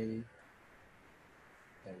A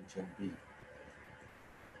tangent B.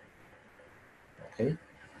 Okay,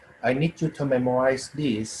 I need you to memorize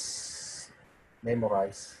this.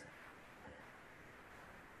 Memorize.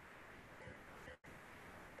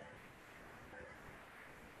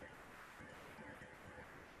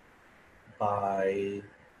 By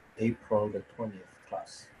April the 20th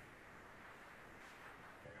class.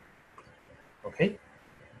 Okay?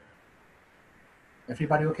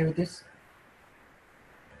 Everybody okay with this?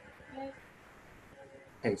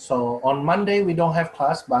 Okay, so on Monday we don't have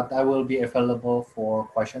class, but I will be available for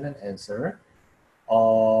question and answer.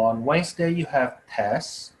 On Wednesday you have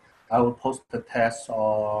tests. I will post the test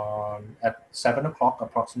on at 7 o'clock,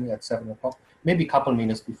 approximately at 7 o'clock, maybe a couple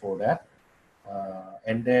minutes before that.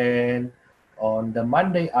 And then on the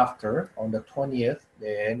Monday after, on the 20th,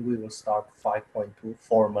 then we will start 5.2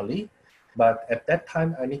 formally. But at that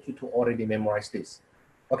time, I need you to already memorize this.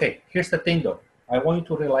 Okay, here's the thing though. I want you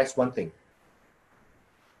to realize one thing.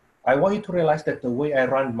 I want you to realize that the way I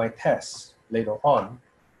run my tests later on,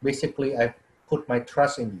 basically I put my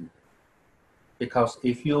trust in you. Because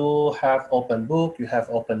if you have open book, you have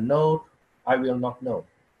open note, I will not know.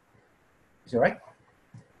 Is it right?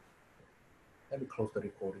 Let me close the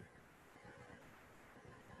recording.